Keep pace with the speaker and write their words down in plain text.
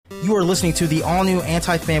You are listening to the all-new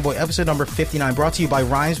Anti-Fanboy episode number 59, brought to you by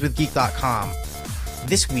RhymesWithGeek.com.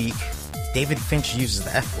 This week, David Finch uses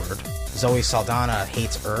the F word, Zoe Saldana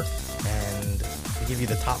hates Earth, and we give you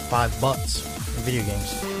the top 5 butts in video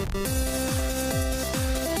games.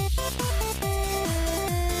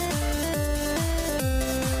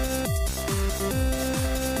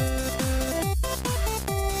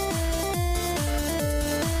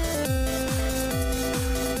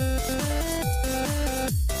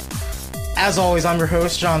 As always, I'm your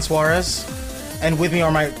host, John Suarez, and with me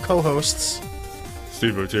are my co-hosts,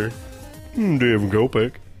 Steve O'Terry, David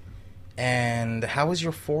Kopech. And how was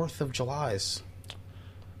your 4th of July's?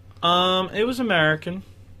 It was American.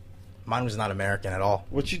 Mine was not American at all.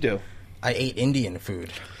 What'd you do? I ate Indian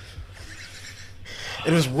food.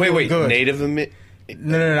 It was really good. Native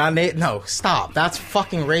No, not native. No, stop. That's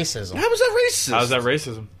fucking racism. How was that racist? How's that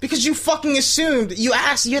racism? Because you fucking assumed. You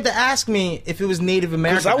had to ask me if it was Native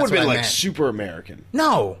American. Because I would have been like meant. super American.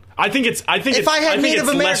 No. I think it's If I had Native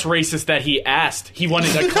less racist that he asked. He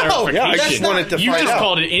wanted a clarification. Yeah, I just wanted to You find just out.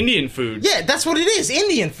 called it Indian food. Yeah, that's what it is.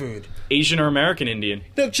 Indian food. Asian or American Indian.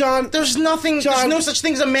 No, John. There's nothing. John, there's no such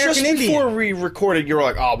thing as American just before Indian. we recorded, you were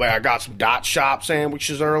like, "Oh man, I got some Dot Shop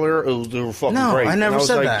sandwiches earlier. They were fucking No, great." I never and I was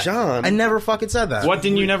said like, that. John, I never fucking said that. What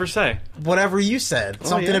didn't you never say? Whatever you said.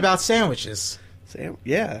 Something yeah? about sandwiches.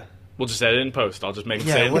 Yeah, We'll just edit it in post. I'll just make him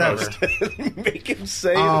Yeah, say it in whatever. post. make him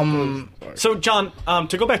say it. So, John,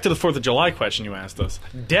 to go back to the 4th of July question you asked us,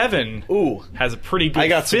 Devin has a pretty good I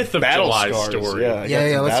got some 5th of battle July scars. story. Yeah, I got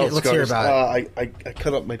Yeah, some battle let's hear scars. about it. I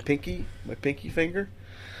cut up my pinky finger.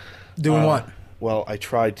 Doing what? Well, I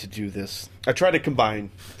tried to do this. I tried to combine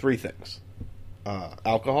 3 things: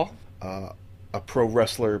 alcohol, a pro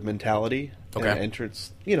wrestler mentality, and Okay. an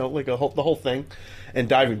entrance. You know, like the whole thing, and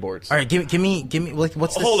diving boards. All right, give me. Like,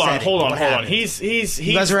 what's the Hold on. setting? What happened? He's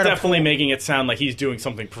guys are at a definitely pool? making it sound like he's doing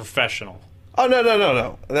something professional. Oh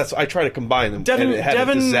no! That's I try to combine them. Devin, and it had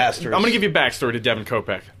a disastrous. I'm going to give you a backstory to Devin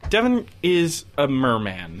Kopech. Devin is a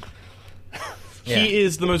merman. Yeah. He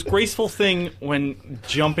is the most graceful thing when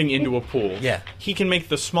jumping into a pool. Yeah. He can make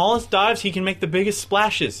the smallest dives. He can make the biggest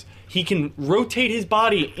splashes. He can rotate his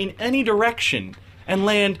body in any direction and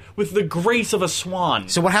land with the grace of a swan.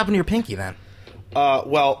 So what happened to your pinky then?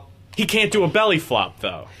 Well, He can't do a belly flop,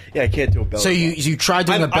 though. yeah, I can't do a belly. So flop. you tried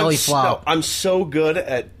doing a belly flop. I'm so good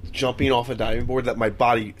at jumping off a diving board that my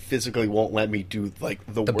body physically won't let me do like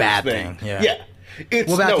the worst bad thing. thing, yeah. Yeah. It's,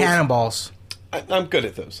 What about no, cannonballs? I'm good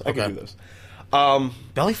at those. I Okay. can do those.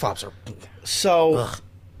 Belly flops are. So Ugh,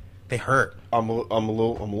 they hurt. I'm a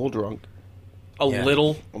little drunk. A Yeah.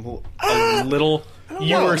 little. I'm a little, A little. You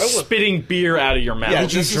know. were I was- spitting beer out of your mouth. Yeah, What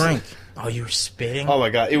did you this is- drink? Oh, you were spitting? oh my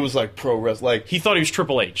god, it was like pro wrestling. Like He thought he was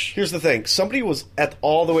Triple H. here's the thing: somebody was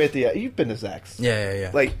all the way at the edge. You've been to Zach's.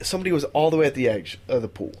 Yeah. Like somebody was all the way at the edge of the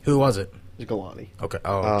pool. Who was it? It was Galani. Okay.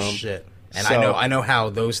 Oh shit. And so- I know how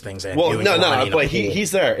those things end. Well, You and no, Kalani in a but pool.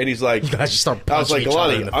 he's there, and he's like, You guys just start I was like, punching each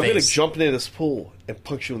other in Galani, the I'm gonna face. jump into this pool and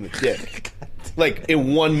punch you in the dick, like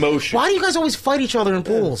in one motion. Why do you guys always fight each other in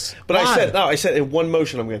pools? But Why? I said in one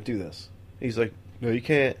motion I'm gonna do this. He's like, no, you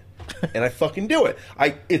can't, and I fucking do it.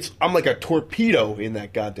 I'm like a torpedo in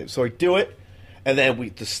that goddamn. So I do it, and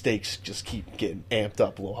then the stakes just keep getting amped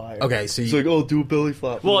up a little higher. Okay, so it's you- like, oh, do a belly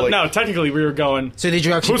flop. Well, I'm like, no, technically we were going. So did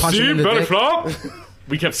you actually punch him Pussy, in the belly dick? flop.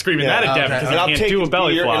 We kept screaming Yeah, that at Devin okay. because and he I'll can't take do a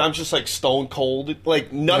belly beer, flop. and I'm just like stone cold.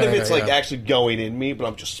 Like none of Yeah, it's yeah, like yeah. actually going in me, but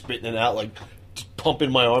I'm just spitting it out, like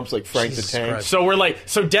pumping my arms like Frank Jesus the Tank. Christ.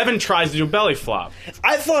 So Devin tries to do a belly flop.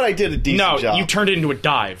 I thought I did a decent No, job. you turned it into a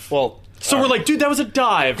dive. Well, so we're like, dude, that was a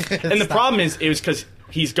dive. And the problem is, it was because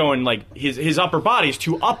he's going like his upper body's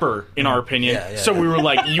too upper in our opinion. Yeah, so we were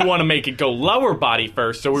like, you want to make it go lower body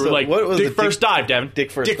first. So we were So like, what was dick the first dive, Devin.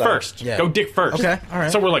 dick first Dick dive. first. Yeah. Go dick first. Okay, all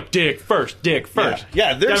right. So we're like, dick first.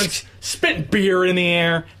 Yeah, there's- Devin's spitting beer in the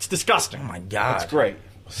air. It's disgusting. Oh my god. that's great.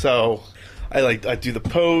 So I do the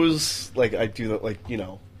pose, like I do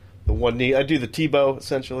the one knee. I do the Tebow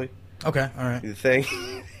essentially. Okay, all right. Do the thing,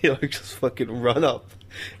 just fucking run up,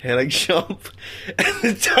 and I jump, and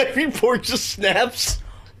the diving board just snaps.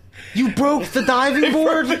 You broke the diving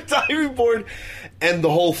board? The diving board, and the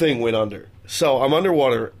whole thing went under. So I'm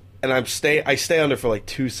underwater, and I stay under for like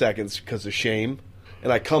 2 seconds because of shame,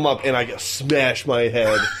 and I come up and I get smash my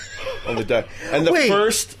head on the deck. And the Wait.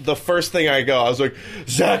 first thing I was like,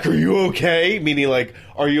 Zach, are you okay? Meaning like,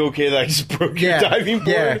 are you okay that I just broke your diving board?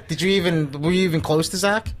 Yeah. Were you even close to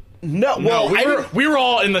Zach? No, No, well, we were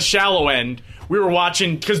all in the shallow end. We were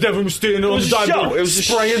watching because Devin was standing on was the a diving show. board, It was a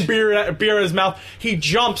spraying beer in his mouth. He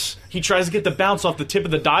jumps. He tries to get the bounce off the tip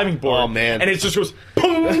of the diving board. Oh, man. And it just goes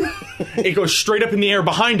boom. It goes straight up in the air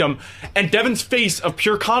behind him, and Devin's face of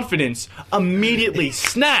pure confidence immediately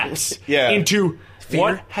snaps into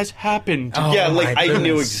what has happened. yeah, Oh, like my I knew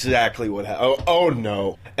goodness. exactly what happened. Oh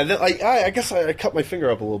no! And then I guess I cut my finger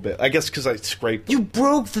up a little bit. I guess because I scraped. You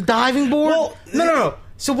broke the diving board? Well, no.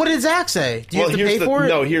 So what did Zach say? Do you have to pay for it?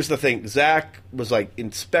 No, here's the thing. Zach was like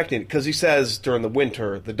inspecting because he says during the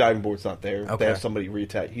winter the diving board's not there. Okay. They have somebody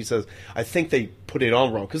reattach. He says I think they put it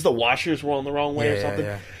on wrong because the washers were on the wrong way or Yeah, something.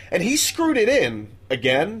 yeah. And he screwed it in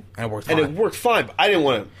again, And it worked And fine. it worked fine. But I didn't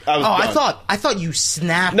want to. I thought you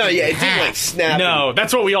snapped. No, yeah, in it didn't half. like snap. No,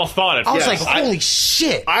 that's what we all thought at I was first. like, holy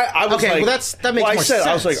shit! I was okay, like, well that makes I more said, sense.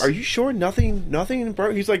 I was like, "Are you sure nothing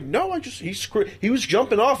broke?" He's like, "No, he was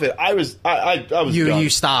jumping off it." I was done. You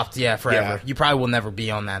stopped, forever. Yeah. You probably will never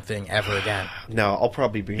be on that thing ever again. No, I'll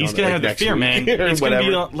probably be. He's on gonna it, have the next fear, week man. or It's gonna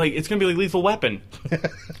whatever. be like Lethal Weapon.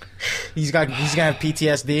 He's gonna have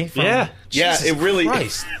PTSD. From, Yeah. Yeah, Jesus it really-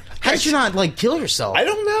 Christ. How did you not kill yourself? I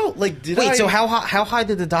don't know. Like, did I? Wait, so how high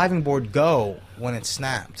did the diving board go when it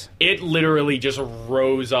snapped? It literally just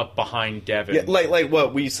rose up behind Devin. Yeah, like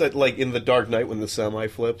what we said, like in the Dark Knight when the semi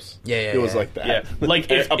flips. Yeah, it was yeah. like that. Yeah, like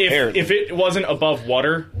Apparently. if it wasn't above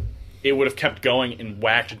water, it would have kept going and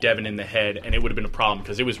whacked Devin in the head, and it would have been a problem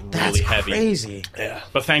because it was really That's heavy. crazy. yeah,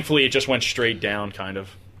 But thankfully, it just went straight down, kind of.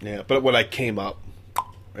 yeah. But when I came up,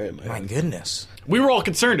 right in My head. goodness. We were all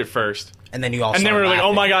concerned at first, And then you all and then we started were like, "Oh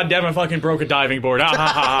laughing. my god, Devin fucking broke a diving board!" Ah, ha,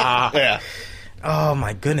 ha, ha, ha. yeah, Oh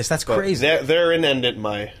my goodness, that's but crazy. There and ended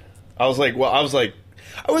my. I was like,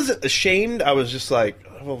 I wasn't ashamed. I was just like,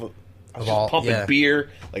 I was just all- pumping yeah. beer,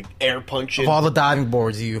 like air punching. Of all the diving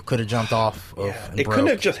boards you could have jumped off of, and It broke, couldn't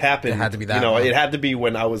have just happened. It had to be that. You know, one. it had to be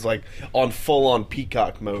when I was like on full on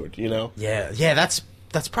peacock mode. You know, Yeah.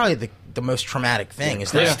 That's probably the most traumatic thing.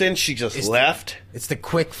 Is that Kristen, she just It's- left. it's the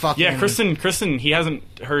quick fucking. Yeah, Kristen, he hasn't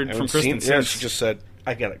heard from Haven't Kristen seen- yeah, since. she just said,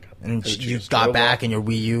 "I gotta go." And she you just got drove back off. and your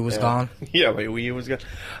Wii U was gone. Yeah, my Wii U was gone.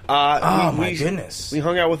 Oh my goodness! We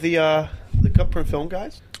hung out with the Cupprint Film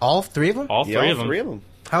guys. All three of them. all Yeah, three all of them. three of them.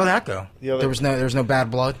 How did that go? The other- There was no bad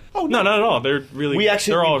blood. Oh No, not at all. They're really. We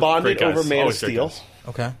actually they're all bonded great guys. over Man of Always great Steel. guys.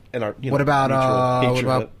 Okay. And our, What about mutual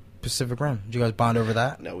hatred of it. Pacific Rim? Did you guys bond over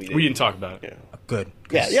that? No, we didn't. We didn't talk about it. Yeah, Good.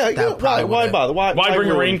 yeah. 'Cause yeah, that yeah. probably Why would've- bother? Why Why bring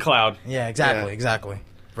a ruin- rain cloud? Yeah, exactly, Yeah. exactly.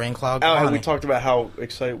 Rain cloud. Oh, and Kalani. we talked about how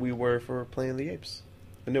excited we were for Planet of the Apes,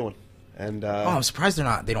 the new one. And Oh, I'm surprised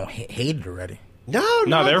they don't hate it already. no,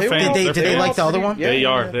 they're were fans. all- Did they were like all the other pretty- one? Yeah, They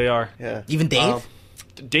are. yeah. They are. Yeah. Even Dave.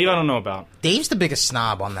 Dave, I don't know about. Dave's the biggest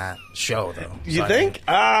snob on that show, though. You So, think?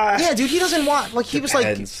 Yeah, dude. He doesn't want he was like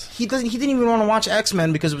Depends. he didn't even want to watch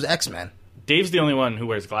X-Men because it was X-Men. Dave's the only one who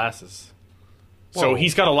wears glasses, so Whoa.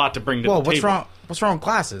 he's got a lot to bring to Whoa, the what's table. wrong? What's wrong with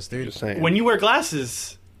glasses, dude? Just saying. When you wear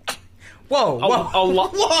glasses, Whoa, whoa, a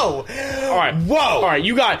lot. whoa! All right, Whoa! all right.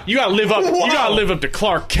 You got to live up. Whoa. You got to live up to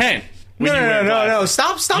Clark Kent. When No, you wear no.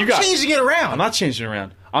 glasses. Stop You got- changing it around. I'm not changing it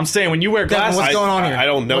around. I'm saying when you wear Devin, glasses, what's going on here? I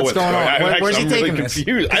don't know what's what's going going on. on. Where's he I'm really taking this?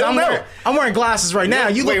 confused. 'Cause I don't know. I'm wearing glasses right now.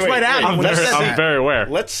 You Wait, looked wait, right at wait. me when you said I'm that. very aware.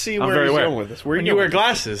 Let's see I'm where very he's aware. going with this. Where When you you wear going?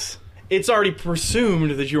 glasses, it's already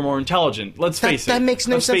presumed that you're more intelligent. Let's face it. that makes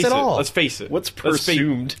no Let's sense face at it. all. Let's face it. What's Let's fa-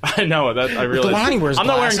 presumed? I know that. I realize. Galani wears I'm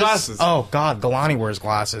not wearing glasses. glasses. Oh God, Galani wears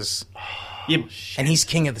glasses, Yeah. and he's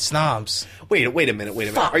king of the snobs. Wait a minute.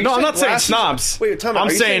 Fuck. Are you No, I'm not saying glasses? snobs. Wait, tell me. I'm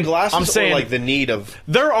are you saying- glasses I'm saying- or like the need of.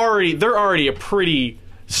 They're already a pretty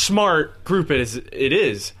smart group as it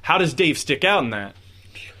is. How does Dave stick out in that?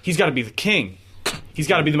 He's got to be the king. He's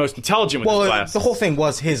got to be the most intelligent with his Well, glasses. the whole thing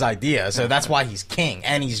was his idea, so that's why he's king,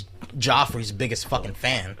 and he's Joffrey's biggest fucking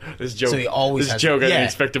fan. This joke. So he always this has, joke I didn't yeah.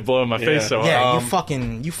 expect to blow in my face so Yeah, hard.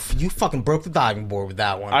 you fucking broke the diving board with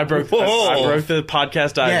that one. I broke the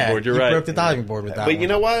podcast diving yeah, board. You're you right. broke the diving board with that one. But you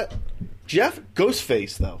know what? Jeff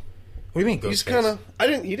Ghostface though. What do you mean, He's Ghostface?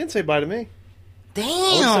 kind of. You didn't say bye to me. Damn. I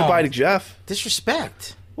wouldn't say bye to Jeff.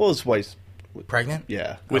 Disrespect. Well, his wife's. Pregnant?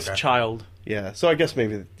 Yeah. with Okay. child. Yeah. So I guess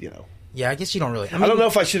maybe Yeah, I guess you don't really. I don't know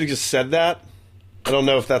if I should have just said that. I don't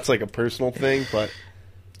know if that's like a personal thing, but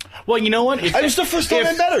Well, you know what? If, I was the first time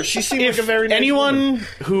I if- met her. She seemed like if a very nice anyone woman.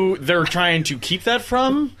 who they're trying to keep that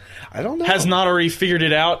from I don't know. has not already figured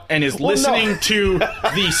it out and is Well, no. listening to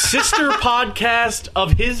the sister podcast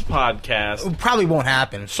of his podcast. It probably won't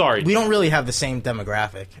happen. Sorry. We don't really have the same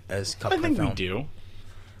demographic as I Cuphead think film. we do.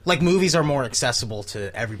 Like, movies are more accessible to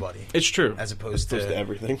everybody, It's true. as opposed to, to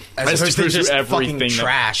everything. as opposed to opposed to just everything fucking that-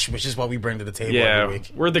 trash, which is what we bring to the table every Yeah, week.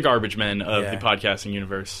 we're the garbage men of Yeah. the podcasting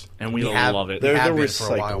universe, and we We have- love it. They're- They're have the been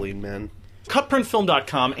for a while. recycling men.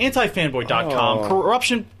 cutprintfilm.com,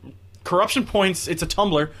 antifanboy.com, Corruption Points, it's a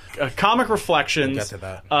Tumblr, Comic Reflections. We'll get to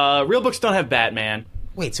that. Real Books Don't Have Batman.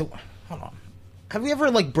 Wait, so hold on. Have we ever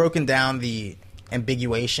like broken down the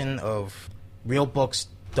ambiguation of real books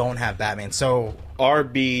don't have Batman? So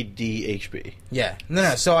RBDHB. yeah,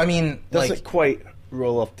 no. So I mean, Doesn't like, quite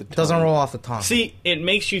roll off the tongue. doesn't roll off the tongue. See, it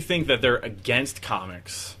makes you think that they're against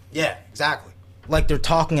comics. Yeah, exactly. Like they're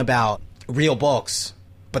talking about real books,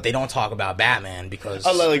 but they don't talk about Batman because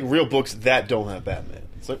like real books that don't have Batman.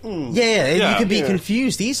 It's like, you could be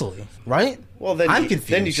confused easily, right? Well, then I'm you,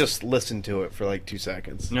 confused. then you just listen to it for like 2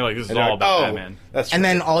 seconds. And you're like, this is And you're all like, about oh, Batman. That's And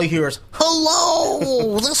then all you hear is,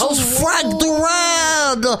 "Hello, this is Frank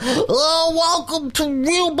Durand. Welcome to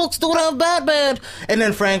Real Books Don't Have Batman." And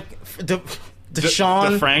then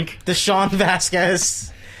Deshaun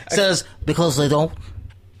Vasquez says, "Because they don't."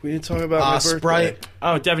 we didn't talk about my birthday. Sprite.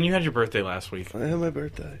 Oh, Devin, you had your birthday last week. I had my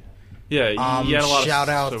birthday. Yeah, you had a lot shout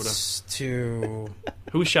of soda. outs to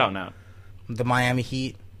Who's shouting out? the Miami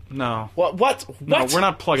Heat. No. What? No, we're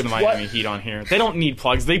not plugging the Miami Heat on here. They don't need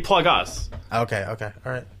plugs. They plug us. Okay,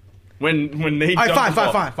 all right. When they All right, dump the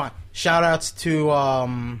ball. fine. Shout outs to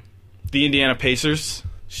The Indiana Pacers.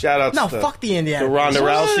 Shout out no, to fuck the Indiana. the Ronda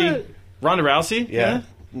Pacers. Rousey. Ronda Rousey? Yeah.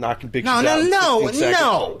 Knocking bitches No, out. no, in no, 15 seconds.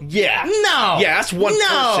 no. Yeah. No. Yeah, that's one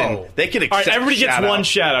No. person. They can accept All right, everybody gets shout one out.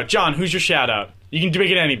 shout out. John, who's your shout out? You can make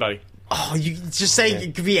it anybody. Oh, you just say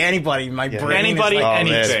it could be anybody. My brain Anybody, is like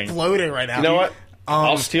anything. exploding right now. You know what?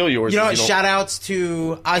 I'll steal yours. You know if what? don't- Shout outs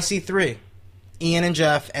to IC3, Ian and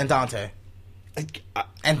Jeff, and Dante,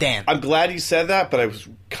 and Dan. I'm glad you said that, but I was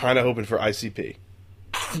kind of hoping for ICP.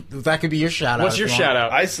 That could be your shout out. What's your shout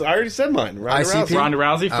out? I already said mine. Ronda ICP? Rousey. Ronda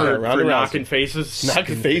Rousey for, Ronda for Rousey. knocking faces.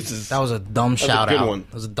 Knocking faces. That was a dumb shout good out. one.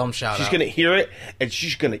 That was a dumb shout She's out. gonna hear it, and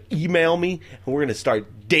she's gonna email me, and we're gonna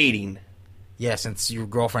start dating. Yeah, since your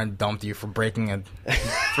girlfriend dumped you for breaking a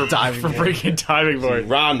for breaking timing board.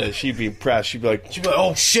 Rhonda, she'd be impressed. She'd be like,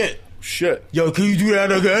 oh shit. "Shit, Yo, can you do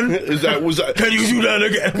that again? was that? Can you do that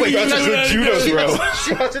again? Wait, That's a good judo throw."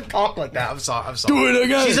 She doesn't talk like that. I'm sorry. Do it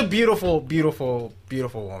again. She's a beautiful, beautiful,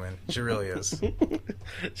 beautiful woman. She really is.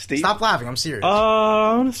 Steve, Stop laughing. I'm serious.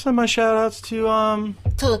 I want to send my shout outs to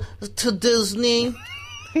To Disney.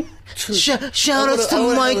 Shout outs to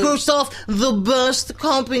Microsoft, the best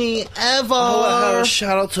company ever.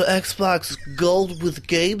 shout out to Xbox Gold with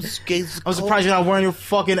games. I'm surprised you're not wearing your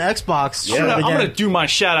fucking Xbox shirt I'm again. gonna do my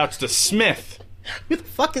shout outs to Smith. Who the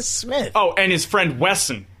fuck is Smith? Oh, and his friend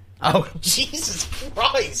Wesson. Oh, Jesus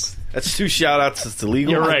Christ. That's 2 shout outs. It's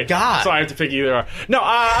illegal. You're right. God. So I have to pick either. No,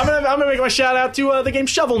 I'm gonna make my shout out to the game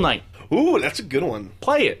Shovel Knight. Ooh, that's a good one.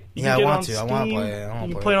 Play it. You Yeah, can get I it want on to. I wanna Steam. play it. I wanna You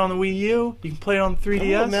can play play it. it on the Wii U. You can play it on the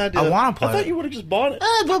 3DS. I wanna play I thought it. you would have just bought it.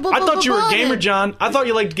 I thought you were a gamer, John. I thought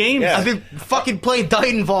you liked games. Yeah. I've been fucking playing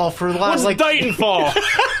Titanfall for the last What's Titanfall?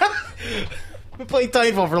 I've been playing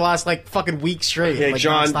Titanfall for the last fucking week straight. Yeah, like,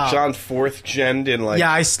 John nonstop. 4th gen in like.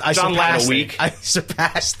 Yeah, I John surpassed Lassie. week. I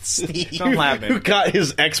surpassed Steve. John Lassie. Who got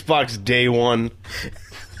his Xbox day one?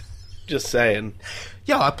 Just saying.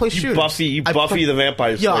 Yo, I play shooters. Buffy the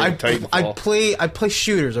Vampire Yo, Slayer. I Titanfall. play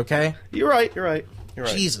shooters. Okay. You're right.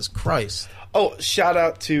 Jesus Christ. Oh, shout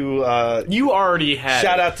out to You already had.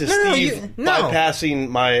 shout out to No, Steve no. bypassing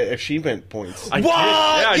my achievement points. I did. What? Yeah,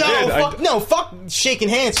 I Yo, did. fuck, no, fuck shaking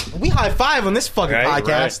hands. We high five on this fucking Right,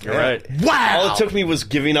 podcast. You're right. Wow. All it took me was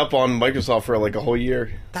giving up on Microsoft for like a whole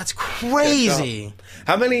year. That's crazy.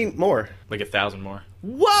 How many more? Like 1,000 more.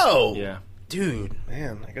 Whoa! Yeah. Dude,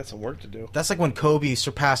 Man, I got some work to do. that's like when Kobe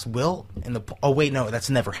surpassed Wilt in the... Oh, wait, no, that's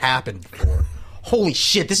never happened before. Holy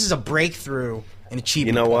shit, this is a breakthrough in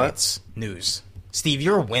achievement You know what? points. News. Steve,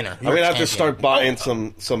 you're a winner. I'm gonna have to start buying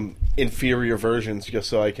some inferior versions just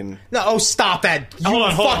so I can. No, oh, stop that. You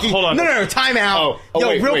Hold on. No, time out. Yo,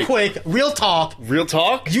 wait, real wait. quick, real talk. Real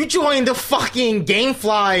talk? You joined the fucking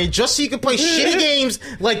GameFly just so you could play shitty games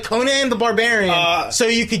like Conan the Barbarian so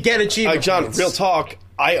you could get achievement John, points. real talk.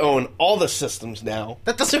 I own all the systems now.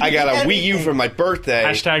 That doesn't I got a mean Wii U anything. for my birthday.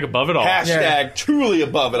 Hashtag above it all. Hashtag Yeah. truly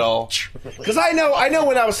above it all. Because I know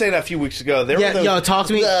when I was saying that a few weeks ago, there Yeah, were those, yo, talk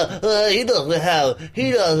to me. he doesn't have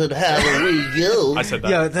a Wii U. I said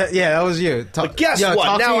that. Yeah, that was you. But guess what?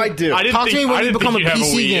 talk to Now me- I do. I didn't Talk to think- me I when you didn't become a think you'd have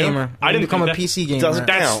a PC Wii U. gamer. I When you didn't become a think that- PC gamer. Doesn't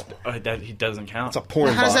That's count. that he doesn't count. It's a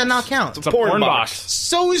porn How does box. that not count? It's a porn box.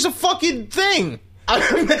 So is a fucking thing.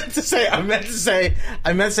 I meant to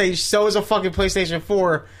say, so is a fucking PlayStation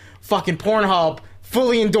 4 fucking Pornhub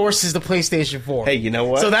fully endorses the PlayStation 4. Hey, you know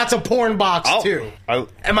what? So that's a porn box too.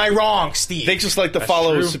 Am I wrong, Steve? They just like to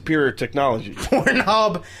follow true. superior technology.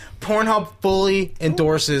 Pornhub fully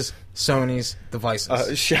endorses Sony's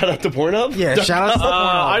devices. Shout out to Pornhub. Yeah, shout out to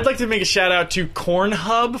Pornhub. I'd like to make a shout out to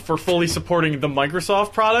Cornhub for fully supporting the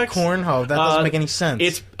Microsoft products. Cornhub. That doesn't make any sense.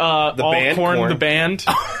 It's all band, Corn, the band.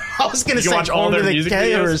 I was going to You say watch all Corn their with a music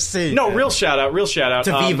K or a videos. C. No, real shout out.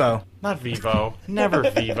 To Vivo. Not Vivo. Never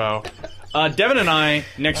Vivo. Devin and I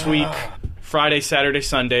next week, Friday, Saturday,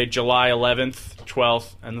 Sunday, July 11th,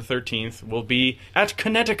 12th, and the 13th, will be at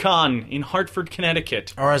Kineticon in Hartford,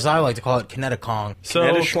 Connecticut. Or as I like to call it, Kineticon. So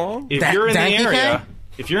Kineticon? if you're in the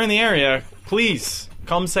Danky area, please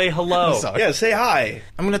come say hello. Yeah, say hi.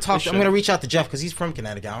 I'm gonna reach out to Jeff because he's from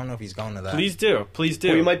Connecticut. I don't know if he's going to that. Please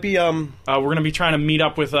do. We might be We're gonna be trying to meet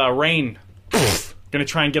up with Rain. Gonna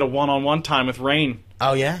try and get a one-on-one time with Rain.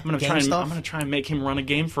 Oh yeah, I'm gonna try and make him run a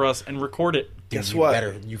game for us and record it. Guess you what?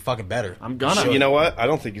 Better. You fucking better. I'm gonna. You know what? I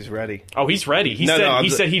don't think he's ready. Oh, he's ready. He No, said no, he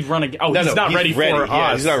said he'd run a. Oh, he's not ready for Yeah,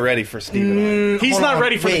 us. he's not ready for Steve and I. He's Hold not on,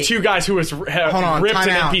 ready for the wait. two guys who has on, ripped time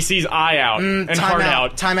an out. NPC's eye out and heart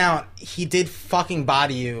out. Time out. He did fucking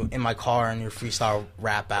body you in my car in your freestyle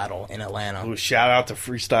rap battle in Atlanta. Ooh, shout out to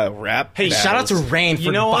freestyle rap. Hey, Shout out to battles. Rain for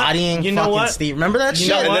You know what? bodying You know fucking what? Steve. Remember that You shit?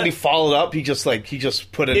 know And what? then he followed up. He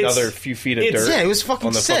just put another few feet of dirt. Yeah, it was fucking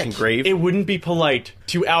on the sick. fucking grave. It wouldn't be polite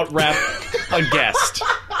to out rap a guest.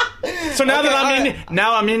 So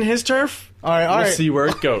now I'm in his turf. All right, We'll see where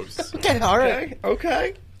it goes. Okay, all right.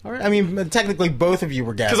 Okay. All right. I mean, technically, both of you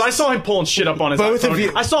were guests. Because I saw him pulling shit up on his Both iPhone. of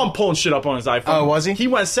you- I saw him pulling shit up on his iPhone. Oh, was he? He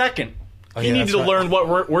went second. He yeah, needed that's to right. learn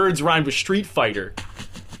what words rhymed with Street Fighter.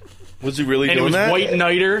 Was he really And it doing was that? White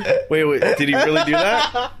Nighter, Wait, did he really do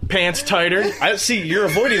that? pants tighter. I see. You're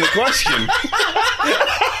avoiding the question.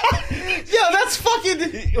 Yo, that's fucking.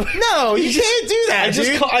 No, you can't do that,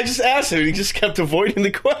 dude. I just asked him. And he just kept avoiding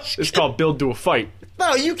the question. It's called Build to a Fight.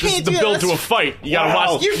 No, you This is can't the do that. build to a That's- fight. You gotta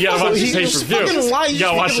Wow. watch. You You gotta watch the just pay per fucking view. lied. You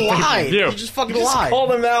just fucking lied. You view. just fucking Just lied.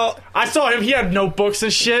 called him out. I saw him. He had notebooks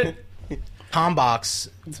and shit. Combox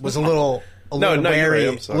was a little No, you're wary,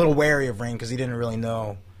 right, I'm sorry. a little wary of Rain because he didn't really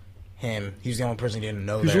know him. He was the only person he didn't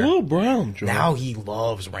know there. brown, Joe. Now he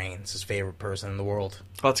loves Rain. It's his favorite person in the world.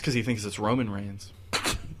 Well, that's because he thinks it's Roman Reigns.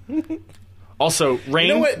 Also, Rain.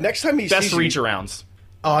 You know what? Next time he best sees reach you, arounds.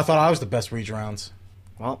 Oh, I thought I was the best reach rounds.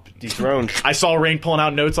 Well, dethroned. I saw Rain pulling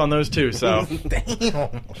out notes on those too. So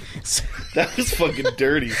Damn. That was fucking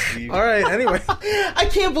dirty, Steve. All right. Anyway, I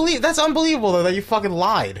can't believe that's unbelievable though that you fucking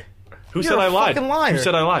lied. who You're said a I lied? fucking liar. Who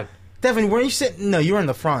said I lied? Devin, were you sitting? No, you were in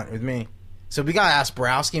the front with me. So we gotta ask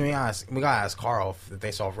Borowski. We gotta ask Carl if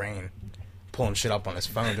they saw Rain pulling shit up on his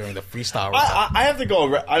phone during the freestyle. I have to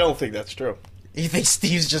go. I don't think that's true. You think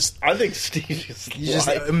Steve's just I think Steve just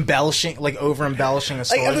lied. embellishing, like over embellishing a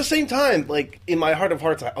story? Like, at the same time, like in my heart of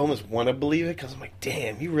hearts, I almost want to believe it because I'm like,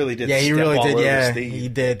 damn, he really did. Yeah, he step really all did. over Yeah, Steve. he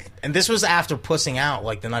did. And this was after pussing out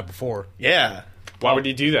like the night before. Yeah. Why would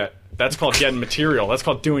he do that? That's called getting material. That's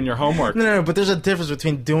called doing your homework. No, but there's a difference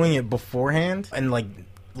between doing it beforehand and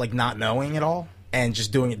like not knowing it all, and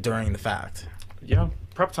just doing it during the fact. Yeah,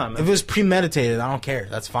 prep time. If Man. it was premeditated, I don't care.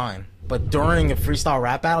 That's fine. But during a freestyle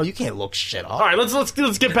rap battle, you can't look shit up. All right, let's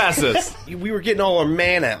get past this. We were getting all our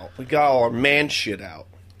man out. We got all our man shit out.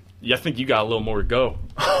 Yeah, I think you got a little more to go.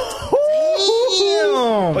 Damn.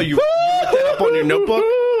 Oh, you wrote that up on your notebook?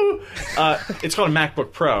 It's called a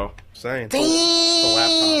MacBook Pro. Saying.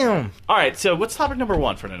 Damn. All right, so what's topic number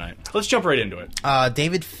one for tonight? Let's jump right into it.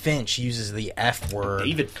 David Finch uses the F word.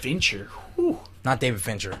 David Fincher. Whew. Not David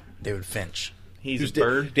Fincher. David Finch He's a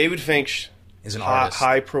bird. David Finch, is an artist.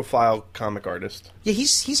 high-profile comic artist. Yeah,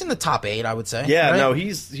 he's in the top 8, I would say. Yeah, right? no,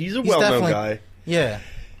 he's a well-known definitely- guy. Yeah.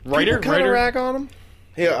 Writer, Kind of rag on him.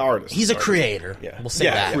 Yeah, artist. He's a Artist. creator. Yeah. We'll say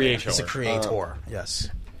Yeah, that. creator. He's a creator. Yes.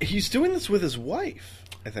 He's doing this with his wife,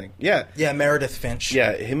 I think. Yeah. Yeah, Meredith Finch.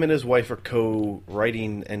 Yeah, him and his wife are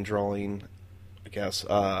co-writing and drawing, I guess,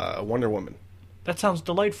 Wonder Woman. That sounds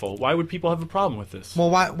delightful. Why would people have a problem with this? Well,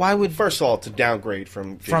 why would First of all, it's a downgrade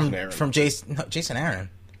from Jason Aaron. Jason Aaron.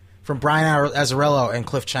 From Brian Azzarello and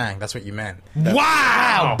Cliff Chang. That's what you meant.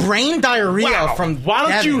 Wow! Brain diarrhea from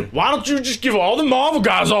Why don't you just give all the Marvel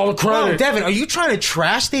guys all the credit? No, Devin, are you trying to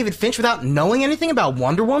trash David Finch without knowing anything about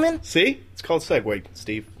Wonder Woman? See? It's called segue,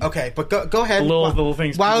 Steve. Okay, but go ahead. The little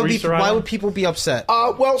things Why people would used to write why on? would people be upset?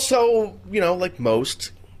 Well, so, like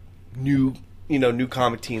most new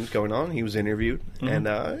comic teams going on, he was interviewed, and,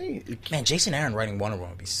 Man, Jason Aaron writing Wonder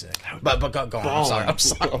Woman would be sick. But go on. I'm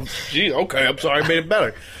sorry. Gee, okay, I'm sorry, I made it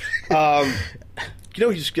better.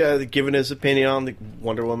 He's giving his opinion on the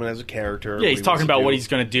Wonder Woman as a character. Yeah, he's he talking wants to about do. what he's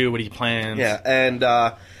going to do, what he plans. Yeah, and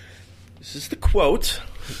this is the quote.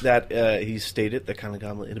 that he stated that kind of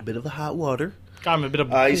got him in a bit of the hot water. Got him a bit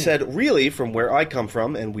of. He said, really, from where I come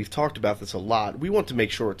from, and we've talked about this a lot, we want to make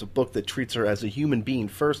sure it's a book that treats her as a human being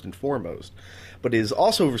first and foremost, but is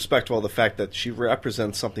also respectful of the fact that she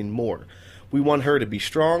represents something more. We want her to be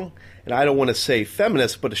strong, and I don't want to say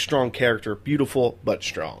feminist, but a strong character, beautiful but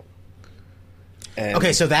strong. And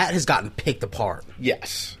Okay, so that has gotten picked apart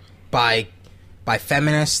yes. by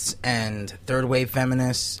feminists and third wave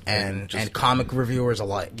feminists and comic reviewers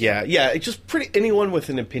alike. Yeah, it's just pretty anyone with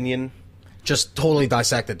an opinion. Just totally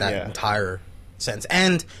dissected that Yeah. entire sentence.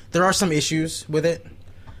 And there are some issues with it.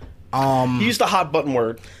 He used a hot button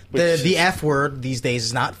word. The F word these days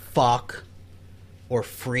is not fuck or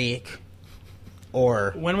freak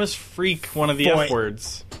or When was freak one of the Boy. F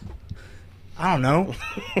words? I don't know.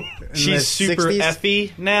 In the She's super 60s?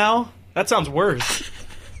 effy now? That sounds worse.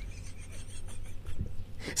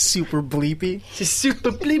 Super bleepy. She's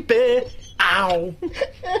super bleepy. Ow.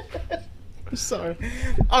 Sorry.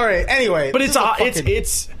 All right. Anyway, But this it's is a fucking-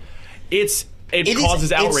 it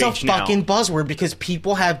causes outrage It's a now. fucking buzzword because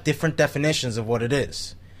people have different definitions of what it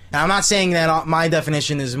is. Now, I'm not saying that my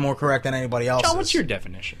definition is more correct than anybody else's. John, what's your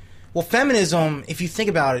definition? Well, feminism, if you think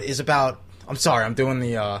about it, is about. I'm sorry, I'm doing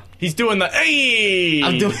the. He's doing the hey.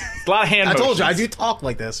 I'm doing. A lot of hand I told you, I motions. do talk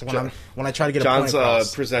like this when I try to get John's a point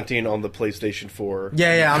across. presenting on the PlayStation 4.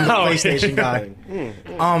 Yeah, I'm the Oh, PlayStation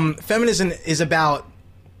guy. Feminism is about.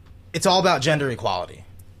 It's all about gender equality.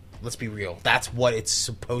 Let's be real. That's what it's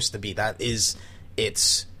supposed to be. That is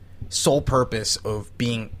its sole purpose of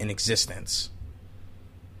being in existence.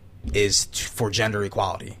 Is for gender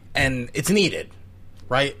equality, and it's needed,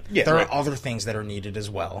 right? Yeah, there right. are other things that are needed as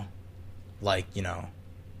well, like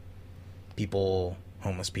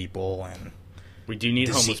homeless people, and We do need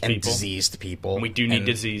homeless and people. diseased people. And we do need and-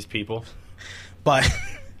 diseased people. But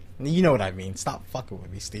you know what I mean. Stop fucking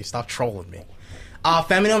with me, Steve. Stop trolling me.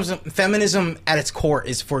 Feminism at its core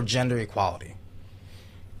is for gender equality.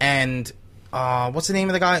 And what's the name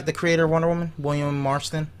of the guy, the creator of Wonder Woman? William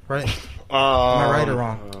Marston, right? Am I right or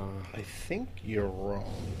wrong? I think you're wrong.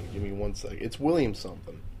 Give me 1 second. It's William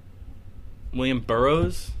something. William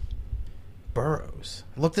Burroughs? Burroughs.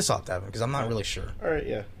 Look this up, Devin, because I'm not really sure. All right,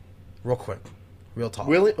 yeah. Real quick. Real talk.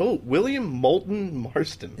 William Moulton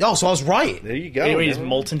Marston. Oh, so I was right. There you go. Wait, is man.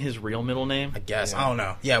 Moulton his real middle name? I guess. I don't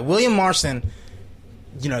know. Yeah, William Marston,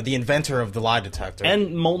 the inventor of the lie detector.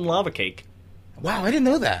 And molten lava cake. Wow, I didn't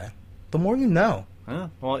know that. The more you know. Huh?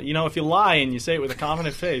 Well, if you lie and you say it with a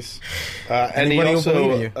confident face. And he Anybody will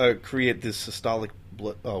believe also created this systolic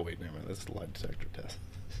blood. Oh, wait, never mind. That's the lie detector test.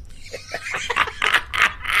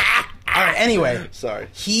 All right, anyway. Sorry.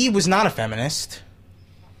 He was not a feminist.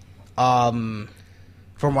 From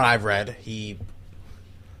what I've read, he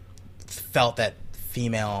felt that the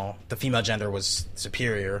female gender was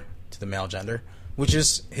superior to the male gender, which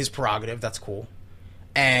is his prerogative. That's cool.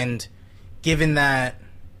 And given that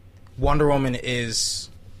Wonder Woman is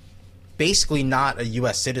basically not a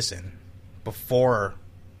U.S. citizen before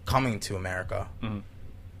coming to America,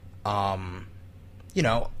 I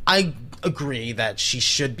agree that she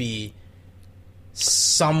should be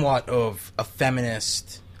somewhat of a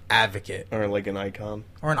feminist advocate Or like an icon.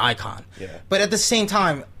 or an icon. Yeah. But at the same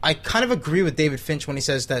time, I kind of agree with David Finch when he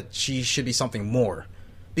says that she should be something more,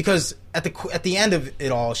 because at the end of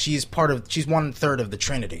it all, she's 1/3 of the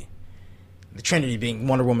Trinity. The Trinity being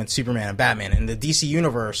Wonder Woman, Superman, and Batman. In the DC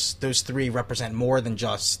universe, those three represent more than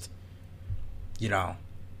just, they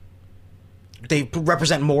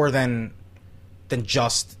represent more than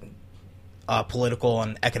just political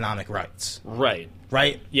and economic rights. Right.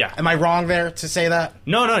 Right? Yeah. Am I wrong there to say that?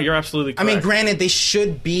 No, you're absolutely I correct. mean, granted, they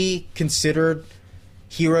should be considered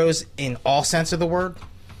heroes in all sense of the word,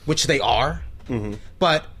 which they are. Mm-hmm.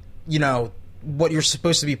 But, what you're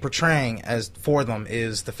supposed to be portraying for them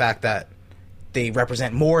is the fact that they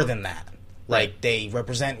represent more than that. Like, they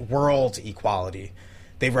represent world equality.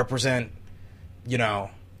 They represent,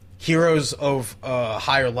 heroes of a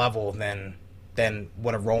higher level than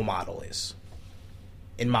what a role model is,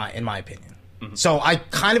 in my opinion. Mm-hmm. So I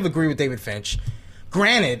kind of agree with David Finch.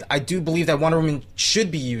 Granted, I do believe that Wonder Woman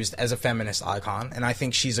should be used as a feminist icon, and I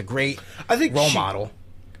think she's a great role model.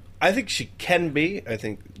 I think she can be. I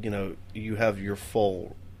think, you have you're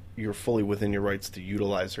fully within your rights to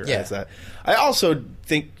utilize her as that. I also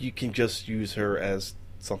think you can just use her as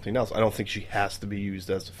something else. I don't think she has to be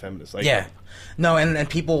used as a feminist icon. Yeah. No, and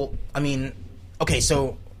people, I mean, okay,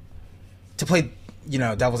 so to play,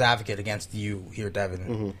 devil's advocate against you here,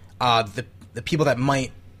 Devin, the people that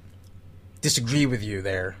might disagree with you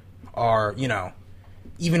there are,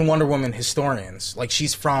 even Wonder Woman historians. Like,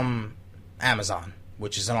 she's from Amazon,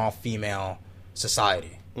 which is an all-female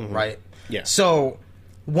society, right? Yeah. So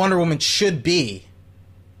Wonder Woman should be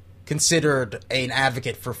considered an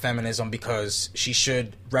advocate for feminism because she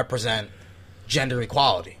should represent gender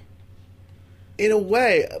equality. In a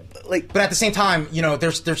way, like, But at the same time, you know,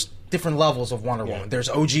 there's different levels of Wonder Woman. There's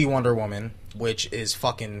OG Wonder Woman, which is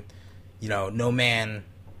fucking, you know, no man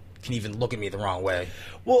can even look at me the wrong way,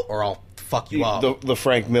 well, or I'll fuck you up. the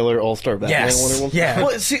Frank Miller All-Star Batman Yes, Wonder Woman. yeah.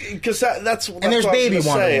 Well, see, because that's and there's what baby I was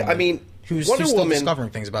gonna Wonder say. Woman. I mean, who's Wonder still Woman, discovering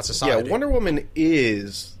things about society. Yeah, Wonder Woman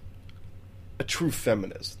is a true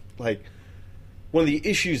feminist. Like, one of the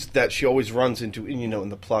issues that she always runs into, you know, in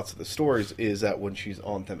the plots of the stories is that when she's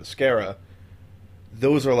on Themyscira,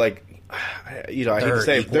 those are like, you know, I hate to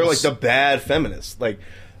say it, they're like the bad feminists. Like,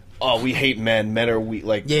 oh, we hate men. Men are we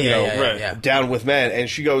like, down with men. And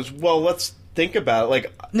she goes, well, let's think about it.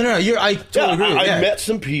 Like, No, I totally agree. I met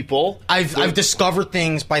some people. I've discovered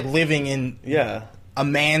things by living in Yeah. a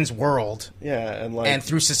man's world. Yeah, and like, And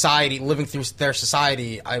through society, living through their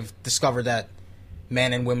society, I've discovered that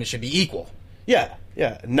men and women should be equal. yeah,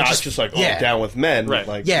 not just like, oh, down with men. Right.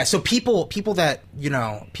 Like, Yeah, so people that, you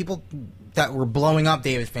know, people that were blowing up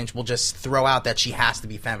David Finch will just throw out that she has to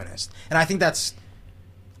be feminist. And I think that's,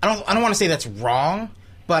 I don't want to say that's wrong,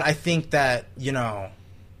 but I think that, you know,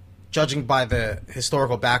 judging by the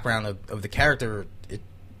historical background of the character,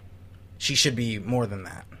 she should be more than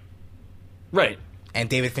that. Right. And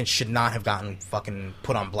David Finch should not have gotten fucking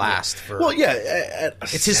put on blast for... Well, yeah.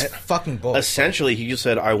 it's his fucking book. Essentially, he just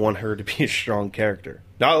said, I want her to be a strong character.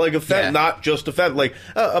 Not like not just a like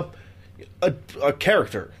a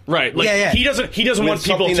character. Right. Like, Yeah. he doesn't want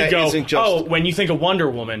people to go, when you think of Wonder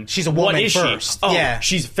Woman, she's a woman what is first. She? Oh, Yeah.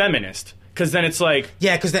 she's feminist. Because then it's like,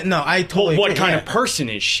 Yeah, because I totally what agree, kind yeah. of person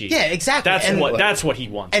is she? Yeah, exactly. That's what he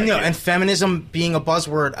wants. And I no, guess. and feminism being a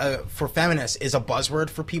buzzword for feminists is a buzzword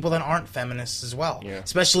for people that aren't feminists as well. Yeah.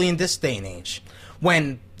 Especially in this day and age,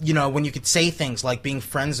 when you could say things like being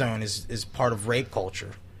friend zone is part of rape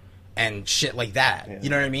culture, and shit like that. Yeah. You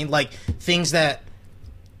know what I mean? Like things that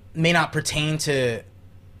may not pertain to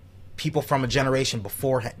people from a generation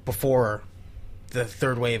before the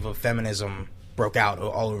third wave of feminism broke out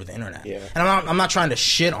all over the internet. Yeah. And I'm not trying to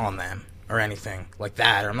shit on them or anything like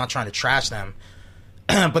that, or I'm not trying to trash them.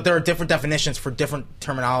 But there are different definitions for different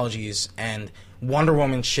terminologies, and Wonder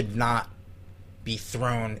Woman should not be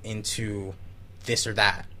thrown into this or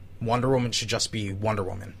that. Wonder Woman should just be Wonder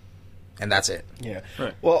Woman, and that's it. Yeah.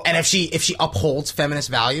 Right. Well, And if she upholds feminist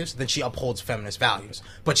values, then she upholds feminist values.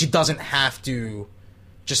 But she doesn't have to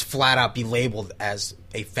just flat out be labeled as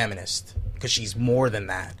a feminist, because she's more than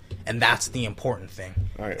that, and that's the important thing.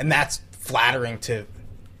 All right. And that's flattering to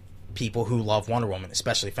people who love Wonder Woman,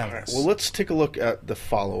 especially feminists. well, let's take a look at the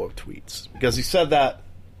follow-up tweets, because he said that,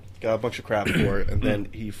 got a bunch of crap for it, and then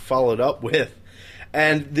he followed up with,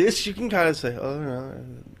 and this you can kind of say, oh, no,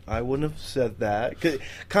 I wouldn't have said that.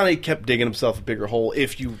 Kind of kept digging himself a bigger hole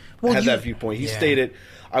if you had that viewpoint. He stated,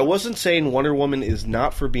 I wasn't saying Wonder Woman is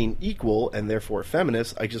not for being equal and therefore a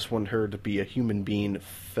feminist. I just want her to be a human being,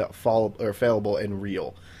 fallible and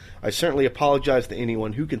real. I certainly apologize to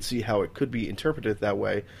anyone who can see how it could be interpreted that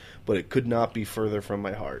way, but it could not be further from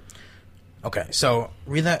my heart. Okay, so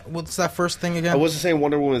read that. What's that first thing again? I wasn't saying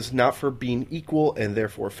Wonder Woman is not for being equal and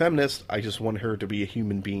therefore feminist. I just want her to be a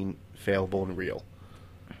human being, fallible and real.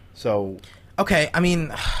 So, okay, I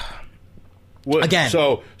mean, what, again,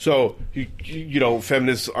 so you know,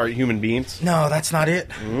 feminists are human beings. no, that's not it.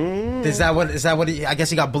 Is that what? I guess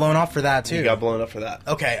he got blown up for that too. You got blown up for that.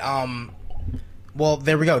 Okay, well,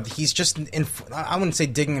 there we go. He's just I wouldn't say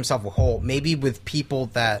digging himself a hole. Maybe with people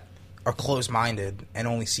that are closed-minded and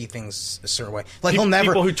only see things a certain way. Like he'll never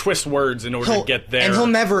people who twist words in order to get there, and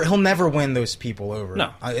he'll never win those people over.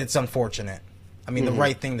 No. It's unfortunate. I mean, the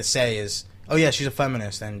right thing to say is, oh yeah, she's a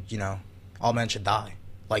feminist, and you know, all men should die.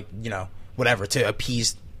 Like, you know, whatever, to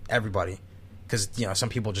appease everybody, because you know some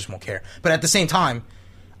people just won't care. But at the same time,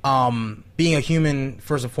 being a human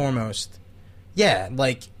first and foremost, yeah,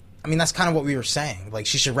 like. I mean, that's kind of what we were saying. Like,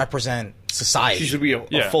 she should represent society. She should be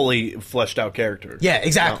a fully fleshed out character. Yeah,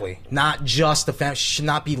 exactly. Not just a she should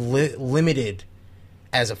not be limited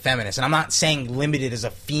as a feminist. And I'm not saying limited as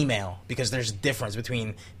a female, because there's a difference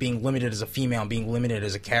between being limited as a female and being limited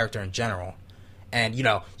as a character in general. And, you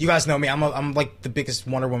know, you guys know me. I'm like the biggest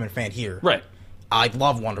Wonder Woman fan here. right? I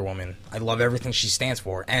love Wonder Woman. I love everything she stands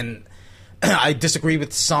for. And I disagree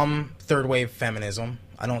with some third wave feminism.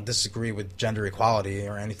 I don't disagree with gender equality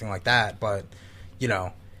or anything like that, but you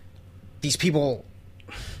know, these people,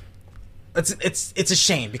 it's a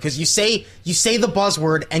shame, because you say the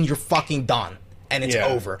buzzword and you're fucking done and it's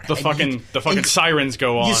over. The fucking sirens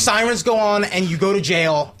go on. Sirens go on and you go to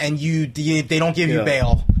jail and they don't give you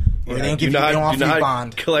bail. or they don't give you, they don't offer you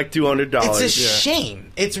bond. Collect $200. It's a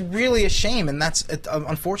shame. It's really a shame, and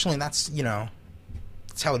unfortunately that's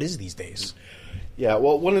that's how it is these days. Yeah,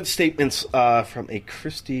 well, one of the statements from a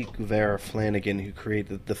Christy Guevara Flanagan, who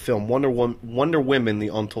created the film Wonder Women, The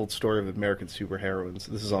Untold Story of American Superheroines.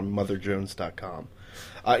 This is on MotherJones.com.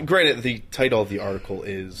 Granted, the title of the article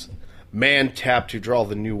is "Man Tapped to Draw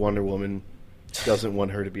the New Wonder Woman Doesn't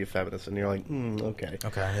Want Her to Be a Feminist," and you're like, okay.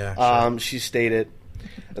 Okay, yeah. Sure. She stated,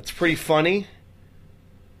 "That's pretty funny."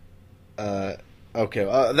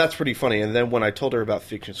 That's pretty funny. And then when I told her about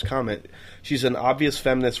Fiction's comment, she's an obvious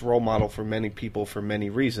feminist role model for many people for many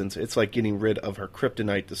reasons. It's like getting rid of her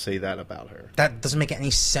kryptonite to say that about her. That doesn't make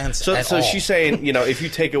any sense at all. So she's saying, if you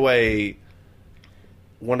take away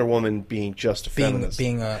Wonder Woman being just a feminist.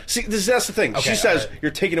 See, that's the thing. Okay, she says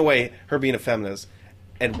you're taking away her being a feminist,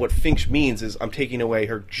 and what Finch means is I'm taking away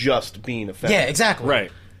her just being a feminist. Yeah, exactly.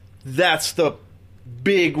 Right. That's the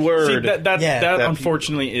big word. See, that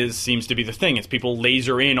unfortunately seems to be the thing. It's people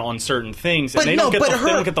laser in on certain things, and they don't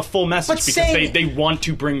get the full message because they want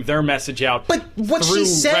to bring their message out. But what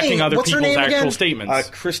she's saying, wrecking other what's her people's name actual again? statements.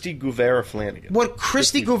 Christy Guevara Flanagan. What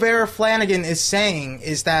Christy Guevara Flanagan is saying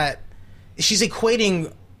is that she's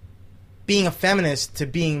equating being a feminist to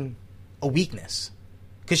being a weakness,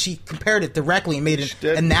 because she compared it directly and made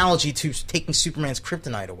an analogy to taking Superman's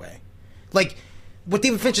kryptonite away. Like, what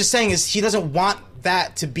David Finch is saying is he doesn't want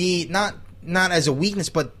that to be not as a weakness,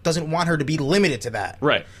 but doesn't want her to be limited to that.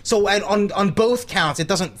 Right. So on both counts, it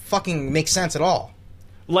doesn't fucking make sense at all.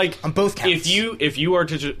 Like, on both counts, if you are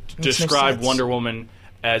to describe Wonder Woman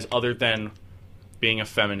as other than being a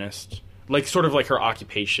feminist, like sort of like her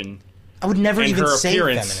occupation, I would never even her say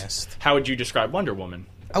appearance, feminist. How would you describe Wonder Woman?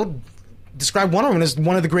 I would describe Wonder Woman as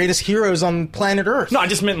one of the greatest heroes on planet Earth. No, I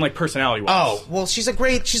just meant like personality-wise. Oh, well, she's a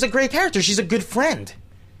great character. She's a good friend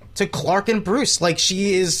to Clark and Bruce. Like,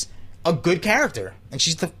 she is a good character, and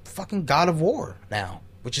she's the fucking god of war now,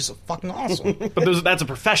 which is fucking awesome. But that's a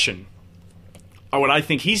profession. Or what I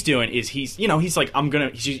think he's doing is he's like,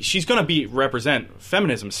 she's gonna represent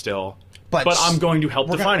feminism still, but I'm going to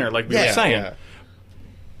help define her, like we were saying. Yeah.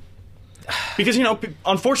 Because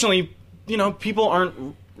unfortunately, people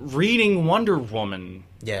aren't reading Wonder Woman.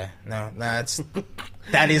 Yeah, that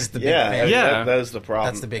is the big thing. Yeah, that is the problem.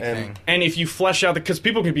 That's the big thing. And if you flesh out because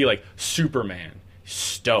people can be like Superman,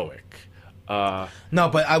 stoic. No,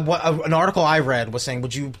 but an article I read was saying,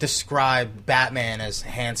 would you describe Batman as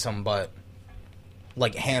handsome but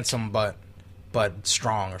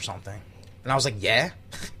strong or something? And I was like, yeah.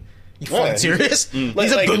 You fucking serious? He's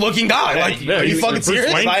a good-looking guy. Are you fucking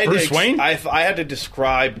serious? Bruce Wayne? If I had to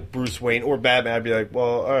describe Bruce Wayne or Batman, I'd be like,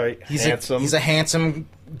 well, all right, handsome. He's a handsome,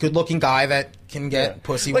 good-looking guy that can get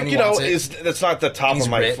pussy when he wants it. That's not the top of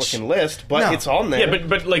my fucking list, but it's on there. Yeah,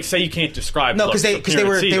 but like, say you can't describe. No, because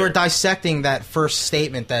they were dissecting that first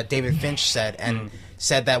statement that David Finch said and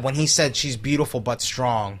said that when he said she's beautiful but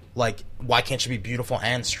strong, like, why can't she be beautiful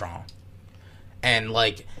and strong? And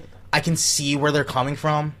like, I can see where they're coming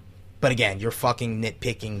from. But again, you're fucking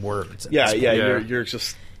nitpicking words. You're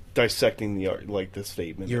just dissecting the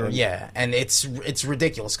statement. And it's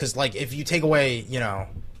ridiculous because like if you take away,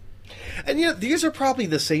 and these are probably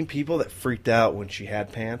the same people that freaked out when she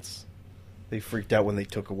had pants. They freaked out when they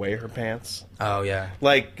took away her pants. Oh yeah,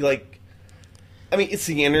 like. I mean, it's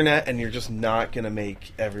the internet, and you're just not gonna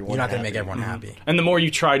make everyone. You're not gonna make everyone happy. And the more you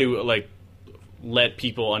try to like let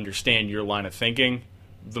people understand your line of thinking,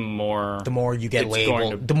 the more you get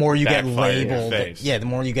labeled. The more you get labeled. The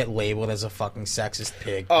more you get labeled as a fucking sexist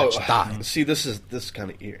pig. See, this is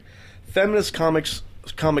kind of eerie. Feminist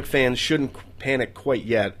comic fans shouldn't panic quite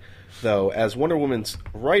yet, though, as Wonder Woman's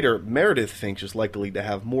writer Meredith Finch is likely to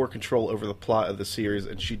have more control over the plot of the series,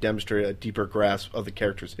 and she demonstrated a deeper grasp of the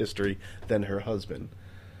character's history than her husband.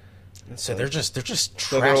 So they're just trashing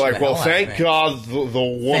so they're like, well, thank God the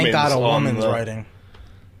woman's thank God a woman's writing.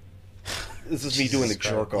 This is me doing the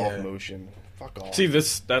jerk off motion. Fuck off. See,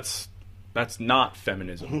 that's not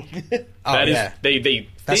feminism.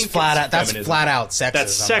 That's flat out sexism.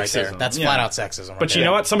 That's sexism. Right that's flat out sexism. But you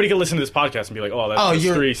know what? Somebody could listen to this podcast and be like, that's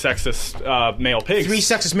three sexist male pigs. Three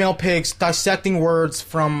sexist male pigs dissecting words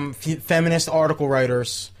from feminist article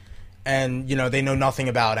writers, and they know nothing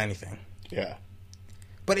about anything. Yeah.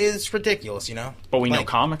 But it's ridiculous, But we know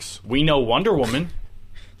comics. We know Wonder Woman.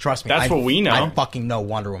 Trust me. That's what we know. I fucking know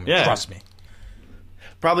Wonder Woman. Yeah. Trust me.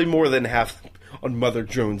 Probably more than half on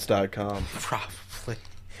MotherJones.com. Probably.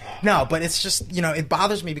 No, but it's just, it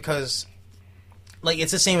bothers me because, like,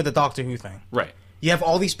 it's the same with the Doctor Who thing. Right. You have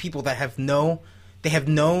all these people that have no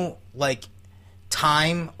like,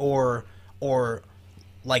 time or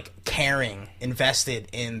like, caring invested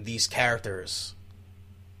in these characters.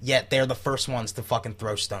 yet they're the first ones to fucking